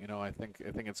knocking it. You know, I think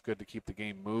it's good to keep the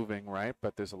game moving, right?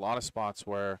 But there's a lot of spots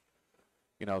where,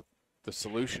 you know, the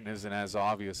solution isn't as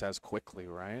obvious as quickly,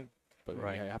 right? But you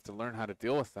have to learn how to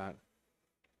deal with that.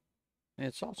 And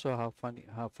it's also how funny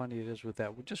it is with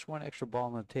that. With just 1 extra ball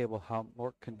on the table, how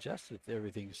more congested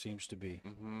everything seems to be.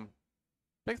 Mm-hmm.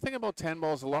 Big thing about 10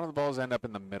 balls, a lot of the balls end up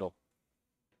in the middle.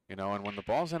 You know, and when the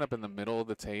balls end up in the middle of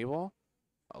the table,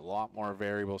 a lot more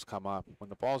variables come up. When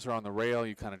the balls are on the rail,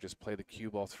 you kind of just play the cue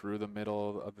ball through the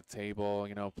middle of the table,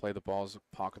 you know, play the balls,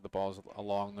 pocket the balls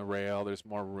along the rail. There's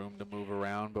more room to move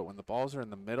around. But when the balls are in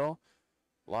the middle,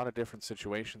 a lot of different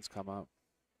situations come up.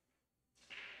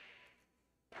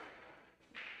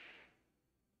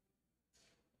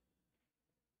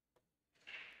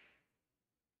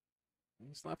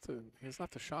 He's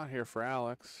left a shot here for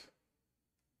Alex.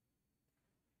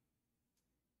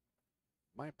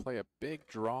 Might play a big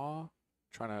draw,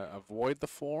 trying to avoid the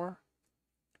 4.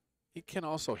 He can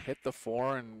also hit the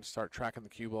 4 and start tracking the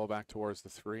cue ball back towards the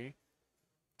 3.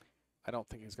 I don't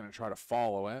think he's going to try to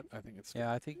follow it. I think it's...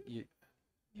 Yeah, I think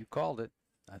you called it.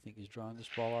 I think he's drawing this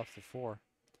ball off the 4.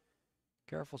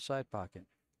 Careful side pocket.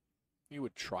 You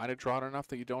would try to draw it enough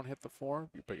that you don't hit the 4,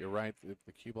 but you're right.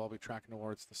 The cue ball will be tracking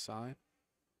towards the side.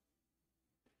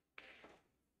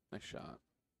 Nice shot.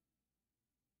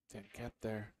 Didn't get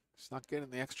there. He's not getting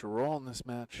the extra roll in this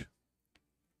match.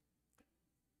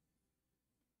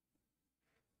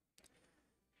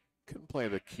 Couldn't play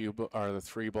the cue or the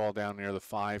 3 ball down near the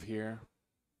 5 here.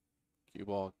 Cue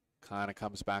ball kind of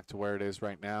comes back to where it is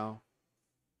right now.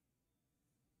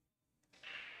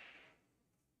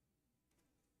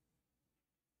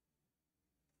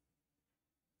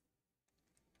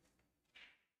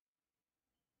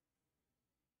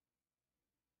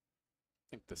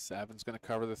 think the 7's going to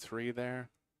cover the 3 there.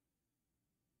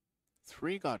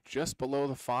 3 got just below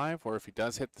the 5, or if he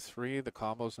does hit the 3, the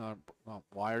combo's not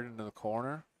wired into the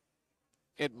corner.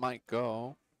 It might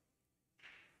go,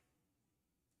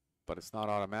 but it's not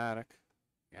automatic.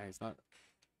 Yeah, he's not.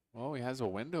 Oh, he has a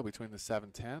window between the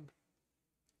 7-10.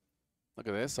 Look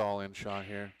at this all-in shot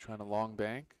here, trying to long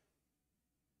bank.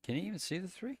 Can you even see the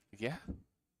 3? Yeah.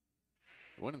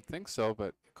 I wouldn't think so,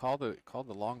 but called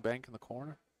the long bank in the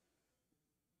corner.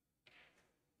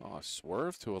 Oh, a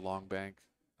swerve to a long bank.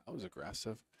 That was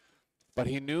aggressive. But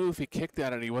he knew if he kicked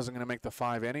at it, he wasn't going to make the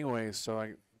 5 anyways, so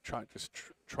I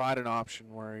tried an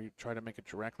option where he tried to make it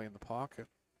directly in the pocket.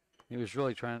 He was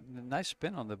really trying. Nice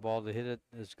spin on the ball to hit it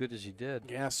as good as he did.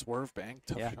 Yeah, swerve bank,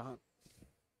 tough shot.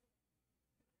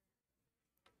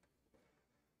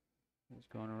 He's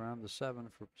going around the 7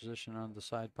 for position on the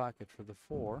side pocket for the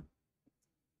 4.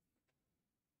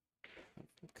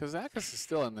 Kazakis is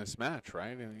still in this match,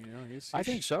 right? And, you know, I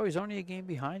think so. He's only a game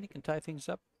behind. He can tie things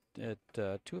up at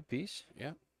 2 apiece.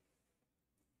 Yeah.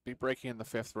 Be breaking in the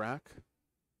 5th rack.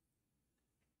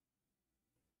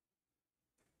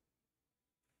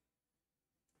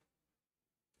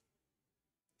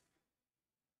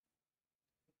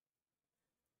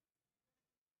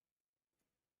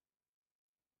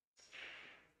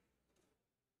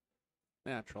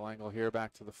 Natural angle here,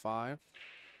 back to the 5.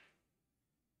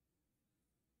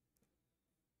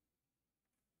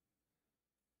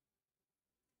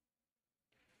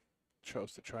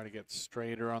 Chose to try to get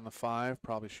straighter on the 5.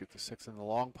 Probably shoot the 6 in the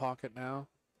long pocket now.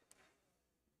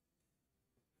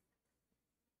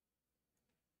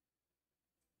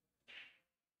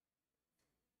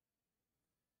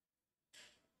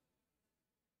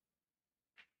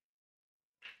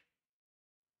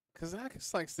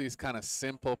 Kazakis likes these kind of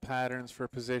simple patterns for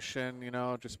position, you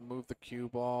know, just move the cue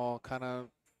ball, kind of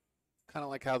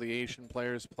like how the Asian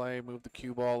players play, move the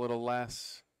cue ball a little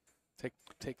less,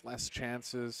 take less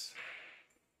chances.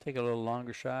 Take a little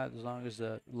longer shot as long as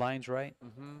the line's right.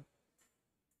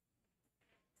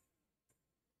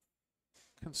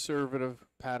 Conservative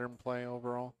pattern play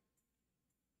overall.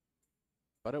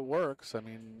 But it works. I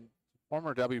mean,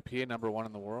 former WPA #1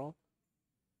 in the world.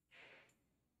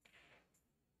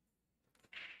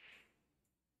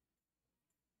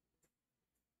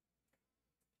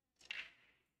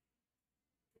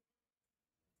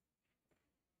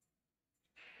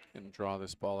 And draw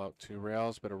this ball out 2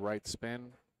 rails, but a right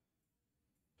spin.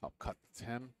 Help cut the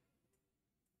 10.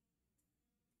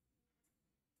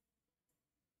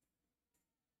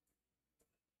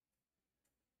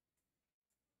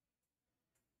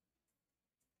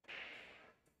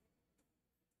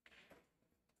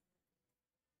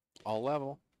 All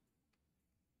level.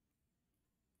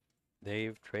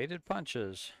 They've traded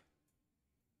punches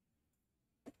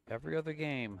every other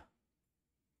game.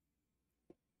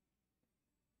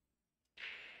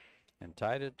 And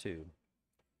tied at 2.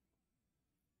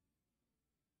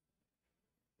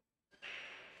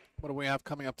 What do we have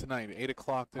coming up tonight? 8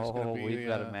 o'clock. There's going to be. We've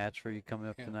got a match for you coming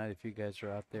up tonight if you guys are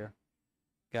out there.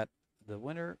 Got the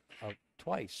winner of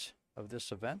twice of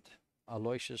this event,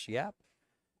 Aloysius Yap,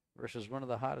 versus one of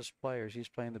the hottest players. He's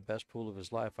playing the best pool of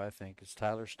his life, I think. It's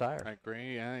Tyler Steyer. I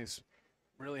agree. Yeah, he's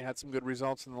really had some good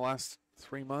results in the last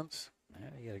 3 months. Yeah,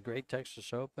 he had a great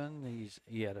Texas Open.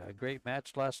 He had a great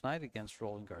match last night against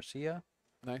Roland Garcia.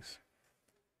 Nice.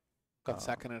 Got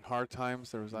second at Hard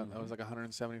Times. There was that was like a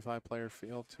 175 player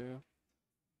field too.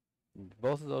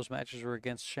 Both of those matches were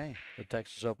against Shane, the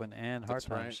Texas Open and Hard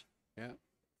Times. Right. Yeah.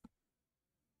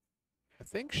 I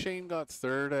think Shane got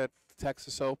 3rd at the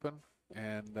Texas Open,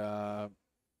 and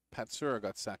Patsura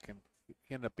got 2nd.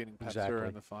 He ended up beating Patsura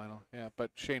in the final. Yeah,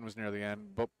 but Shane was near the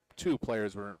end. But 2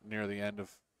 players were near the end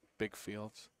of big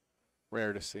fields.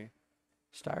 Rare to see.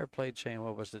 Steyer played Shane,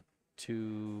 what was it,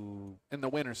 in the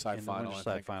winner's side final. The winner's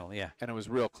side final, yeah. And it was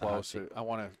real close. It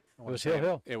was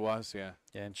hill. It was, yeah.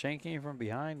 Yeah, and Shane came from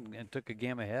behind and took a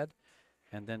game ahead,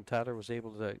 and then Tyler was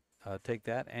able to take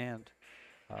that and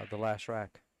the last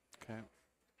rack. Okay.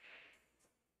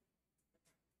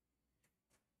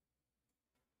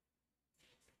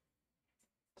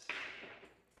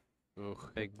 Ooh.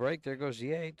 Big break. There goes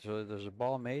the 8. So there's a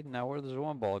ball made. Now where does the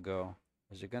 1 ball go?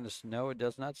 Is it going to snow? It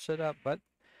does not sit up, but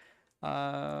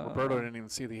Roberto didn't even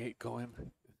see the 8 go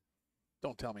in.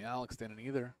 Don't tell me Alex didn't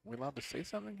either. We allowed to say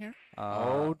something here?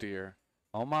 Oh dear.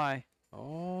 Oh my.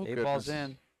 Oh, 8 balls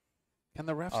in. Can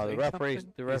the ref say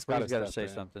something? The referee's got to say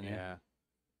something. Yeah.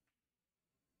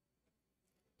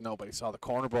 Nobody saw the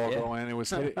corner ball go in. It was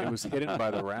hidden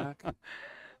by the rack.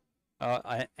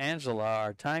 Angela,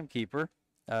 our timekeeper,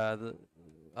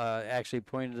 actually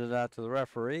pointed it out to the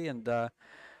referee and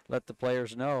let the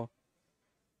players know.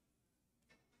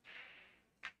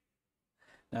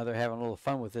 Now they're having a little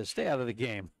fun with this. Stay out of the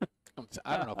game.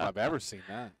 I don't know if I've ever seen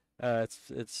that.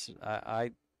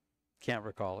 I can't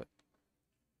recall it.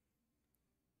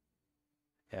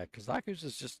 Yeah, Kazakis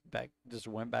is just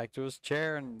went back to his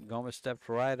chair, and Gomez stepped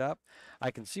right up.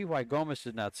 I can see why Gomez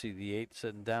did not see the 8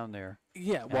 sitting down there.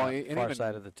 Yeah, well, far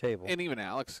side of the table. And even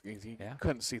Alex, he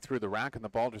couldn't see through the rack, and the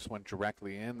ball just went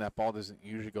directly in. That ball doesn't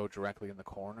usually go directly in the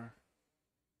corner.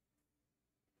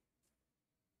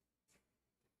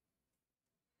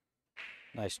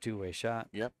 Nice two-way shot.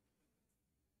 Yep.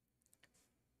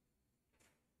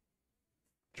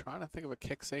 Trying to think of a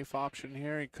kick safe option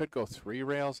here. He could go 3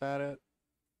 rails at it.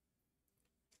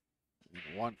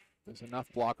 There's enough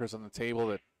blockers on the table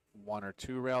that 1 or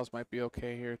 2 rails might be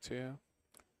okay here too.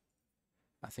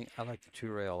 I think I like the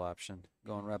 2-rail option,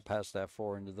 going right past that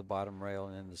 4 into the bottom rail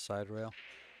and into the side rail.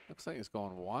 Looks like he's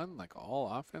going 1, like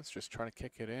all offense, just trying to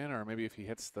kick it in, or maybe if he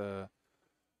hits the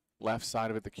left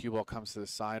side of it, the cue ball comes to the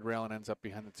side rail and ends up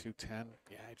behind the 210.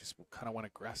 Yeah, he just kind of went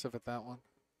aggressive at that one.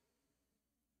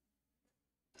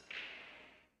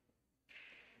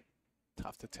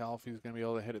 Tough to tell if he's going to be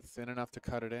able to hit it thin enough to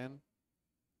cut it in.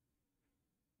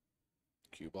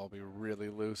 Cue ball will be really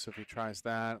loose if he tries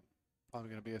that. Probably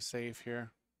going to be a save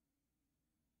here.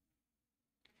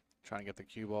 Trying to get the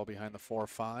cue ball behind the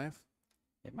 4-5.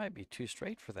 It might be too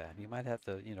straight for that. You might have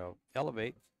to,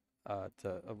 elevate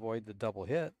to avoid the double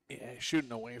hit. Yeah, he's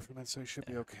shooting away from it, so he should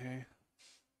be okay.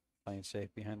 Playing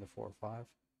safe behind the 4-5.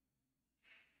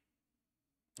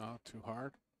 Oh, too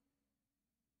hard.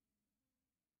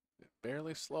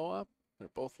 Barely slow up. They're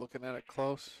both looking at it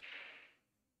close.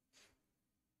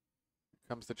 Here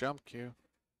comes the jump cue.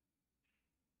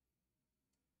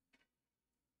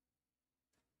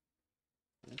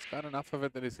 He's got enough of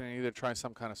it that he's going to either try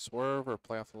some kind of swerve or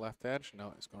play off the left edge.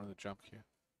 No, he's going to the jump cue.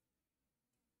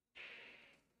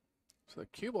 So the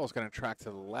cue ball is going to track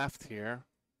to the left here.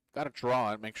 Got to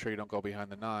draw it, make sure you don't go behind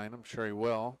the 9. I'm sure he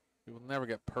will. He will never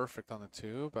get perfect on the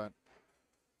 2, but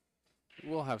he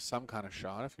will have some kind of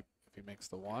shot if he makes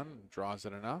the 1 and draws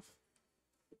it enough.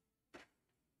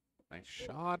 Nice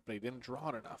shot, but he didn't draw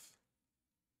it enough.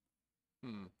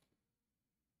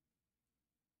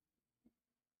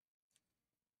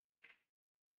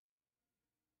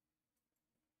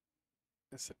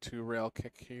 It's a 2-rail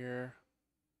kick here.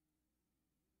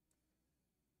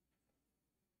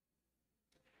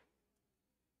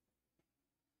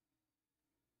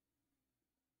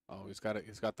 Oh, he's got it.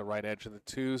 He's got the right edge of the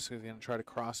 2, so he's going to try to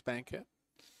cross bank it.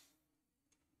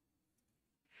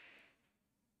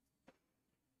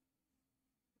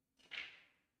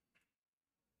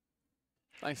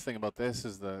 Nice thing about this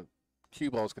is the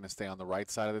cue ball is going to stay on the right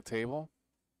side of the table,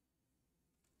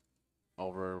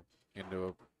 over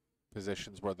into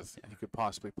positions where you could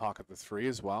possibly pocket the 3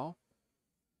 as well.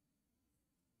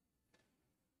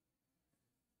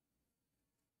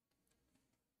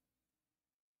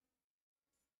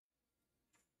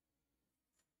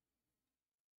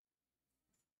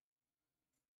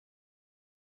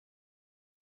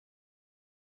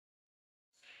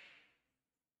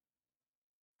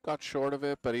 Got short of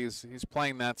it, but he's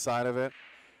playing that side of it.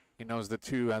 He knows the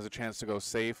 2 has a chance to go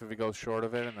safe if he goes short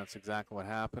of it, and that's exactly what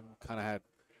happened. Kind of had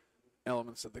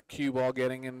elements of the cue ball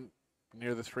getting in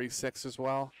near the 3-6 as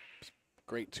well.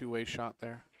 Great 2-way shot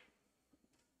there.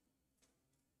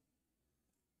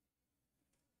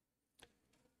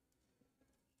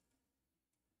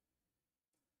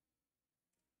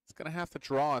 He's going to have to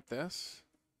draw at this.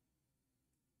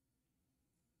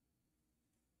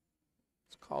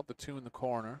 Called the 2 in the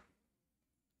corner.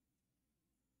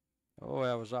 Oh,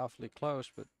 that was awfully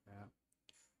close, but yeah.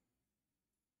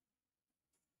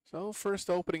 So first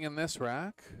opening in this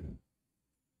rack.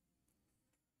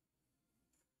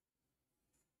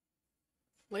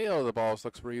 Layout of the balls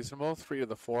looks reasonable. 3 to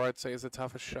the 4, I'd say, is the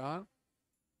toughest shot.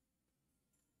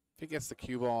 If he gets the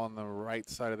cue ball on the right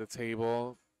side of the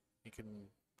table, he can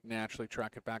naturally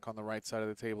track it back on the right side of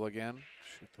the table again.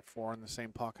 Shoot the 4 in the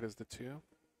same pocket as the 2.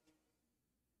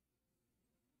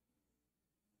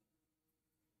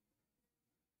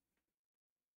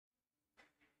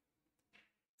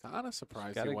 Kind of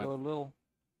surprised he went. Go a little.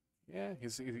 Yeah, he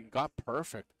got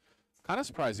perfect. Kind of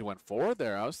surprised he went forward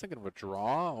there. I was thinking of a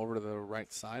draw over to the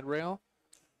right side rail.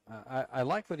 I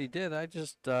like what he did. I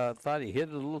just thought he hit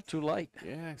it a little too light.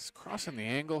 Yeah, he's crossing the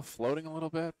angle, floating a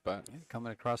little bit, but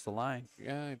coming across the line.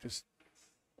 Yeah, he just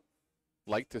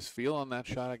liked his feel on that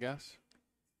shot, I guess.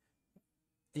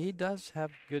 He does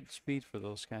have good speed for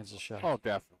those kinds of shots. Oh,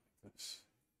 definitely.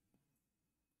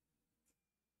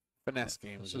 Finesse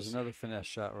game. This is another finesse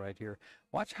shot right here.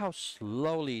 Watch how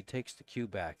slowly he takes the cue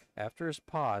back. After his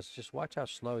pause, just watch how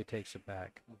slow he takes it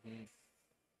back.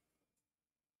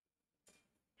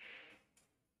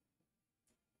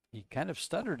 He kind of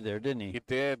stuttered there, didn't he? He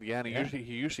did, yeah. And Yeah.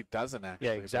 he usually doesn't actually.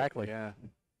 Yeah, but exactly. yeah.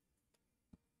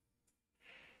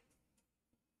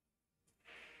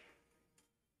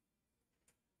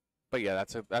 But yeah,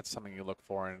 that's something you look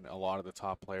for in a lot of the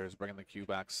top players, bringing the cue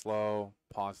back slow,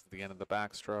 pause at the end of the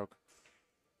backstroke,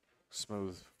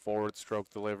 smooth forward stroke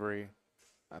delivery.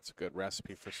 That's a good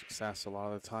recipe for success a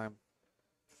lot of the time.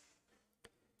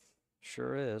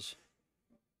 Sure is.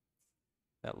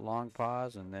 That long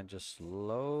pause and then just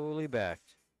slowly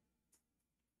backed.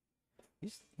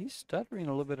 He's stuttering a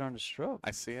little bit on the stroke.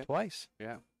 I see it. Twice.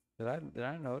 Yeah. Did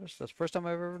I notice? That's the first time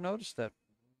I've ever noticed that.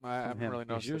 I haven't really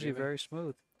noticed. He's usually very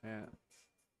smooth. Yeah.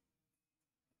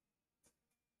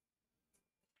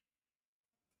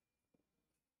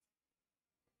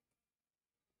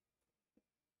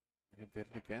 He did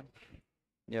it again.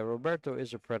 Yeah, Roberto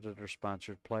is a Predator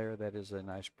sponsored player. That is a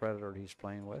nice Predator he's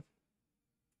playing with.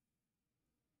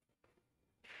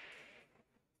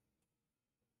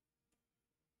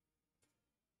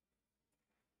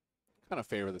 Kind of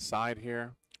favor the side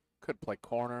here. Could play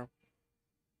corner.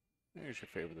 I usually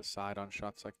favor the side on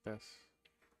shots like this.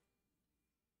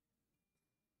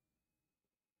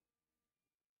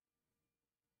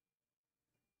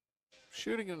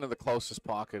 Shooting into the closest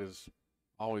pocket is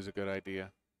always a good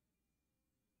idea.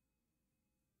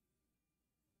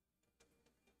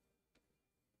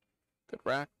 Good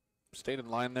rack. Stayed in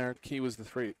line there. Key was the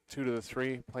 2 to the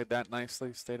 3. Played that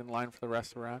nicely. Stayed in line for the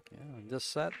rest of the rack. Yeah, in this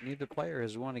set, neither player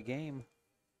has won a game.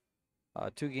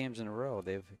 2 games in a row.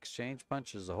 They've exchanged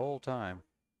punches the whole time.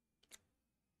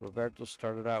 Roberto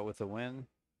started out with a win.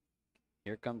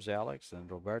 Here comes Alex, and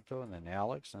Roberto, and then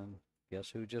Alex, and guess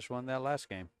who just won that last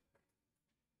game?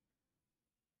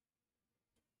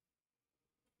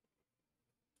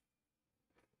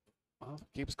 Well, if it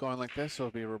keeps going like this, it'll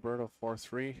be Roberto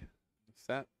 4-3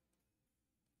 set.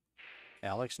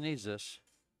 Alex needs this.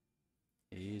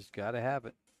 He's got to have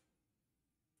it.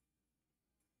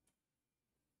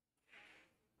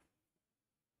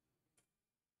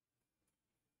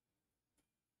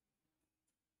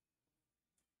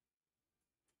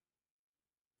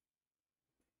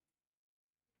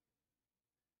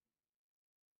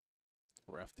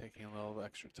 Ref taking a little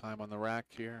extra time on the rack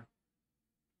here.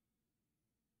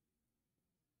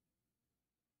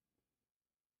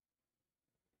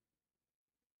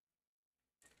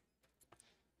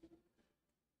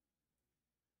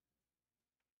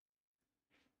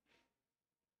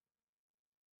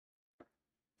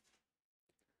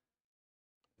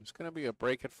 There's going to be a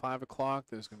break at 5 o'clock.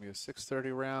 There's going to be a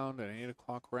 6:30 round and an 8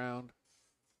 o'clock round.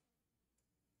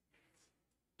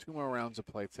 2 more rounds of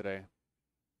play today.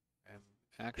 And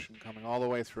action coming all the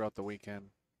way throughout the weekend.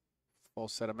 Full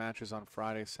set of matches on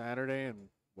Friday, Saturday, and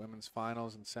women's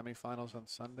finals and semifinals on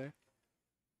Sunday.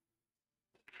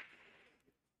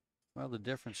 Well, the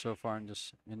difference so far in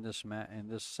this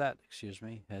set,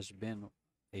 has been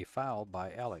a foul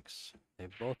by Alex.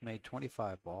 They've both made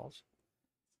 25 balls.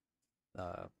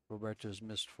 Roberto's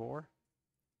missed 4.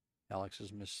 Alex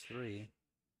has missed 3.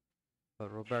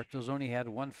 But Roberto's only had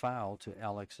 1 foul to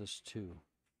Alex's 2.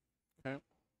 Okay.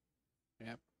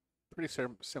 Yeah. Pretty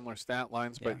similar stat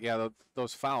lines, but yeah,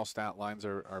 those foul stat lines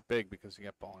are big because you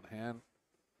get ball in hand.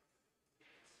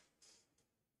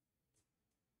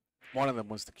 One of them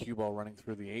was the cue ball running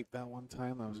through the 8 that one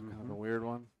time. That was kind of a weird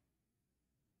one.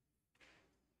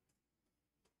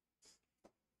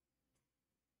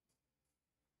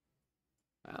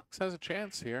 Alex has a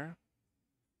chance here.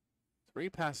 3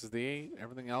 passes the 8.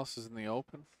 Everything else is in the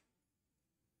open.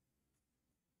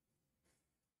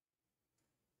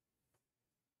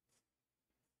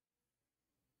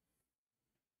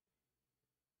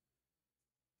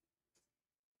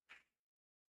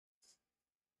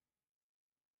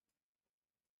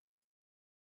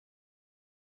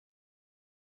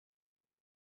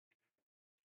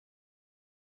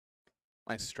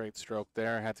 Nice straight stroke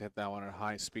there. Had to hit that one at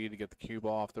high speed to get the cue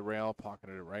ball off the rail.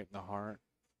 Pocketed it right in the heart.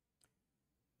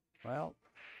 Well,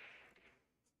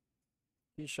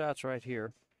 these shots right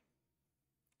here.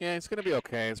 Yeah, it's going to be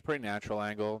okay. It's a pretty natural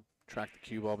angle. Track the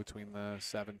cue ball between the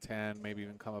 7-10, maybe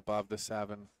even come above the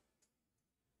 7.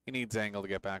 He needs angle to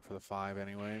get back for the 5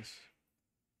 anyways.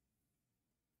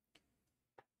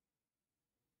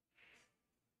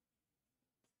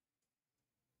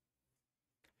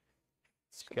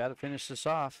 He's got to finish this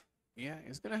off. Yeah,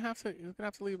 he's gonna have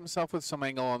to leave himself with some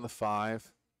angle on the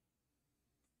 5.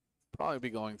 Probably be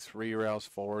going 3 rails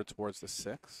forward towards the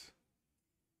 6.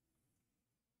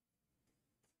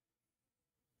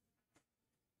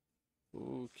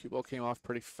 Ooh, cue ball came off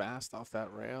pretty fast off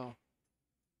that rail.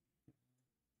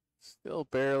 Still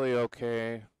barely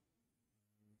okay.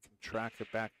 Can track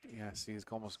it back. Yeah, see, he's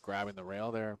almost grabbing the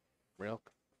rail there. Rail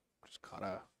just caught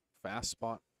a fast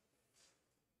spot.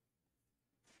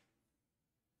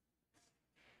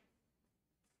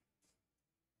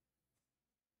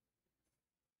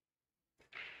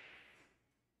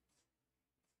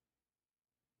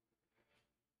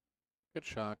 Good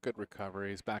shot, good recovery.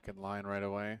 He's back in line right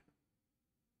away.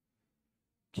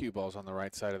 Cue ball's on the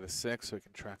right side of the 6, so we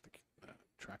can track the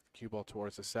cue ball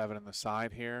towards the 7 in the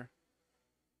side here.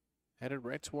 Headed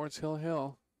right towards Hill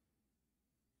Hill.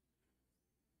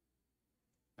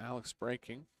 Alex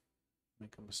breaking,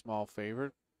 make him a small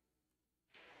favorite.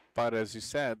 But as you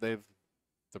said, the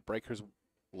breakers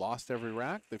lost every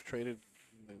rack. They've traded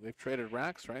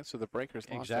racks, right? So the breakers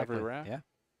lost every rack. Yeah.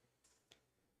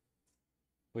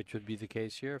 Which would be the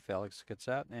case here if Alex gets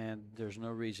out, and there's no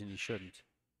reason he shouldn't.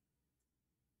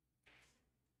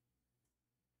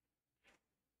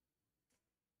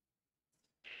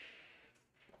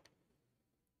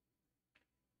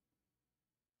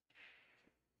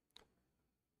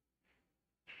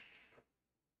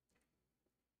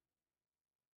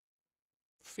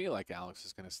 Feel like Alex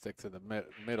is going to stick to the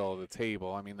middle of the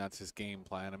table. I mean, that's his game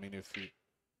plan. I mean, if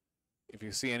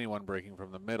you see anyone breaking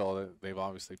from the middle, they've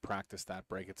obviously practiced that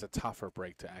break. It's a tougher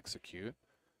break to execute.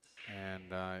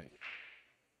 And I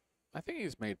think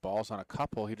he's made balls on a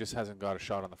couple. He just hasn't got a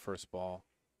shot on the first ball.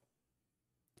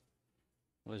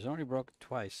 Well, he's only broken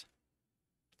twice.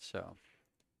 So.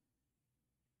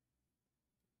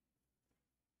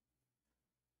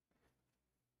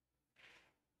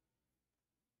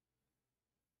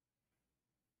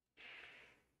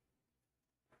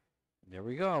 There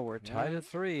we go. We're tied at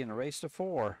 3 in a race to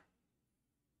 4.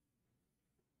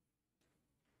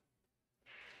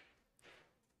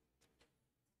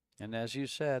 And as you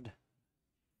said,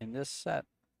 in this set,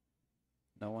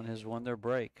 no one has won their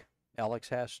break. Alex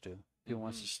has to. He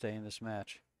wants to stay in this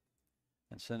match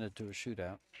and send it to a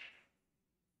shootout.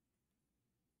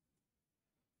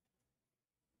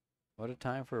 What a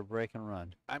time for a break and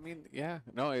run. I mean, yeah.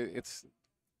 No,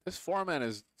 this format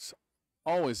is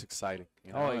always exciting.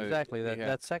 You know? Oh, exactly.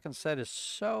 That second set is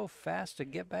so fast to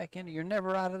get back into. You're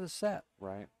never out of the set.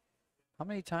 Right. How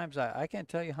many times I can't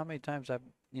tell you how many times I've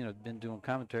been doing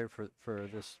commentary for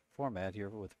this format here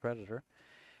with Predator,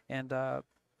 and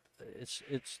it's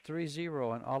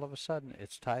 3-0, and all of a sudden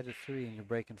it's tied at 3, and you're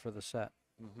breaking for the set,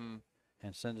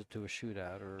 and send it to a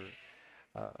shootout or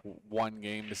one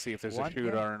game to see if there's a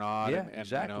shootout or not. Yeah, and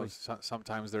exactly.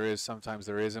 Sometimes there is, sometimes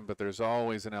there isn't, but there's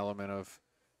always an element of,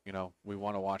 we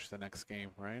want to watch the next game,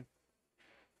 right?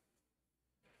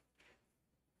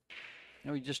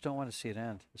 You just don't want to see it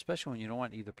end, especially when you don't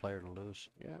want either player to lose.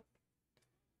 Yeah.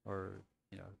 Or,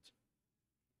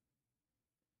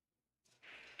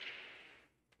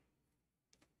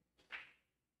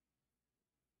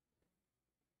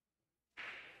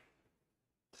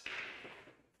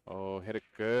 Oh, hit it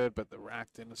good, but the rack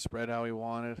didn't spread how he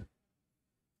wanted.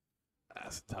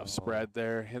 That's a tough spread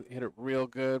there. Hit it real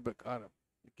good, but got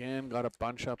a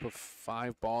bunch up of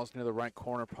 5 balls near the right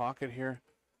corner pocket here.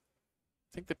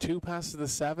 I think the 2 passes the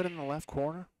 7 in the left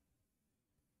corner.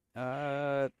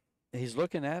 He's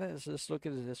looking at it.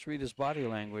 Let's read his body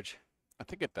language. I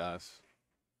think it does.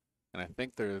 And I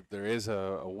think there is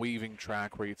a weaving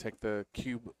track where you take the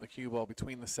cue ball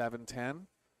between the 7-10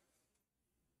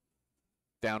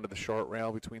 down to the short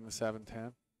rail between the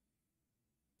 7-10.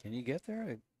 Can you get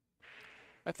there?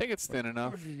 I think it's thin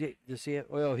enough. Does he?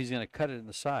 Well, he's going to cut it in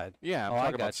the side. Yeah,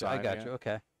 I got you. I got you.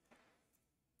 Okay.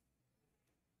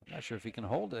 I'm not sure if he can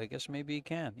hold it. I guess maybe he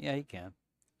can. Yeah, he can,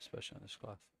 especially on this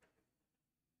cloth.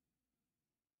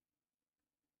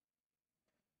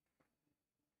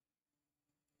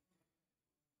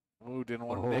 Oh, didn't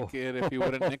want to nick it. If he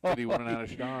would have nicked it, he wouldn't have had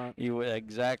a shot. He would,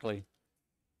 exactly.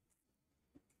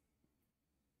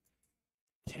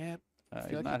 Can't.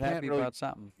 He's not happy about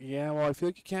something. Yeah, well, I feel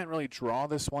like you can't really draw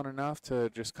this one enough to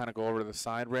just kind of go over to the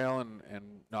side rail and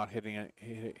not hit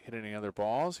any other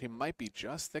balls. He might be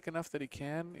just thick enough that he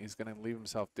can. He's going to leave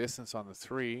himself distance on the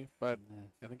 3, but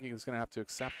I think he's going to have to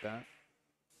accept that.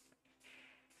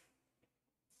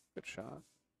 Good shot.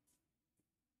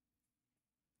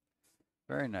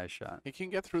 Very nice shot. He can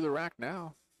get through the rack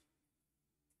now.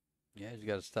 Yeah, he's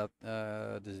got to stop.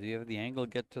 Does he have the angle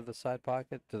get to the side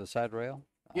pocket, to the side rail?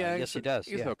 Yeah, yes, he does.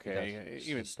 He's okay.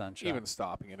 He does. Even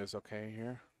stopping it is okay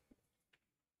here.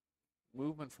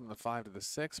 Movement from the 5 to the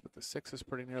 6, but the 6 is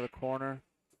pretty near the corner.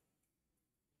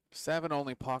 7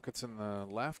 only pockets in the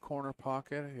left corner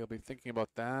pocket. He'll be thinking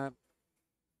about that.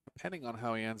 Depending on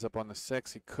how he ends up on the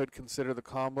 6, he could consider the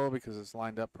combo because it's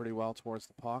lined up pretty well towards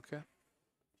the pocket.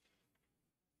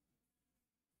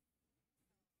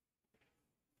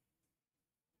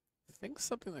 think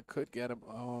something that could get him.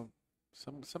 Oh,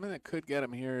 something that could get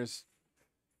him here is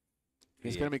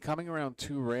he's going to be coming around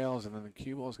 2 rails, and then the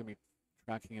cue ball is going to be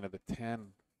tracking into the 10.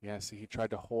 Yeah, see, he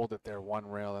tried to hold it there 1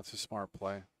 rail. That's a smart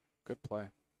play. Good play.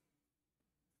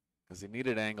 Because he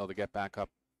needed angle to get back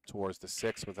up towards the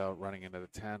 6 without running into the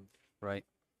 10. Right.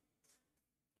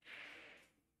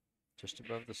 Just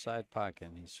above the side pocket,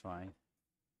 and he's fine.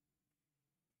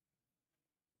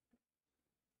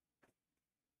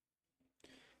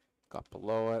 Got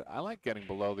below it. I like getting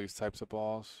below these types of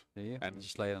balls. Do you? And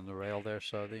just lay it on the rail there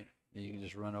so that you can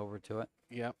just run over to it.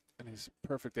 Yep. And he's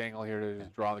perfect angle here to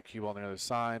draw the cue ball on the other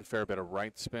side. Fair bit of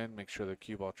right spin. Make sure the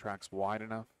cue ball tracks wide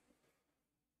enough.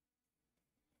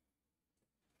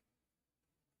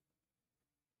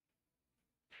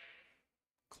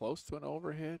 Close to an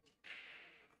overhit,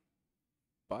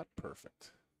 but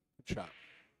perfect. Good shot.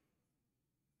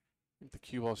 I think the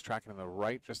cue ball is tracking to the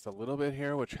right just a little bit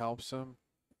here, which helps him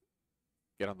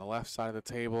get on the left side of the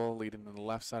table, leading to the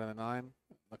left side of the 9.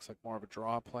 Looks like more of a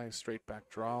draw play, straight back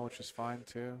draw, which is fine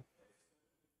too.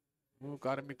 Ooh,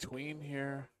 got in between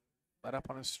here. Let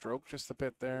up on his stroke just a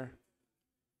bit there.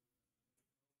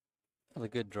 Well, a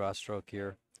good draw stroke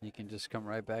here. You can just come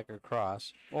right back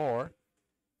across, or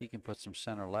you can put some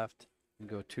center left and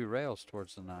go 2 rails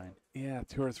towards the 9. Yeah,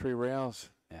 2 or 3 rails.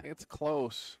 Yeah. It's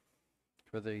close.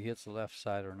 Whether he hits the left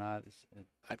side or not is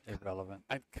irrelevant.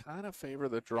 I'd kind of favor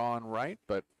the draw on right,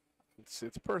 but it's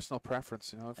personal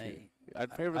preference. You know,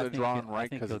 I'd favor the draw on right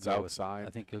because it's outside. I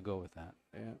think he'll go with that.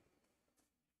 Yeah.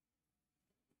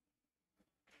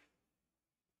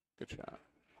 Good shot.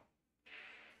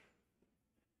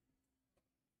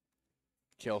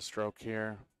 Kill stroke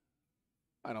here.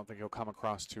 I don't think he'll come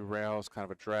across 2 rails. Kind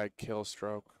of a drag kill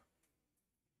stroke.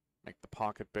 Make the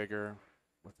pocket bigger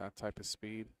with that type of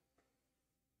speed.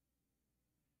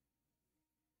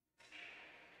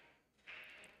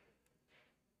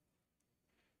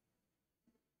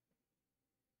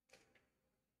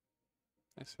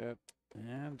 Nice hit.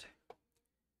 And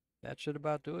that should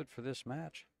about do it for this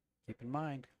match. Keep in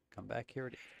mind, come back here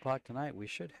at 8 o'clock tonight. We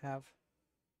should have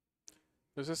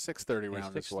There's a 6:30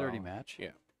 round as well. 6:30 match.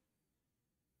 Yeah.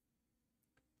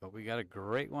 But we got a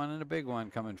great one and a big one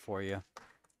coming for you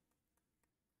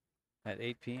at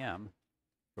 8 p.m.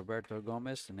 Roberto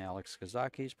Gomez and Alex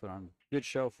Kazakis put on a good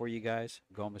show for you guys.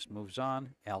 Gomez moves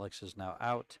on. Alex is now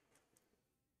out.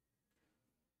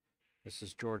 This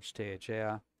is George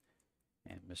Teachea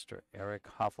and Mr. Eric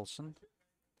Hoffelson.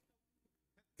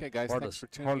 Okay, guys, thanks for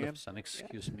tuning in.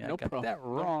 Excuse me, No I got problem. that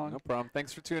wrong. No problem.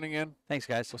 Thanks for tuning in. Thanks,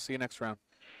 guys. We'll see you next round.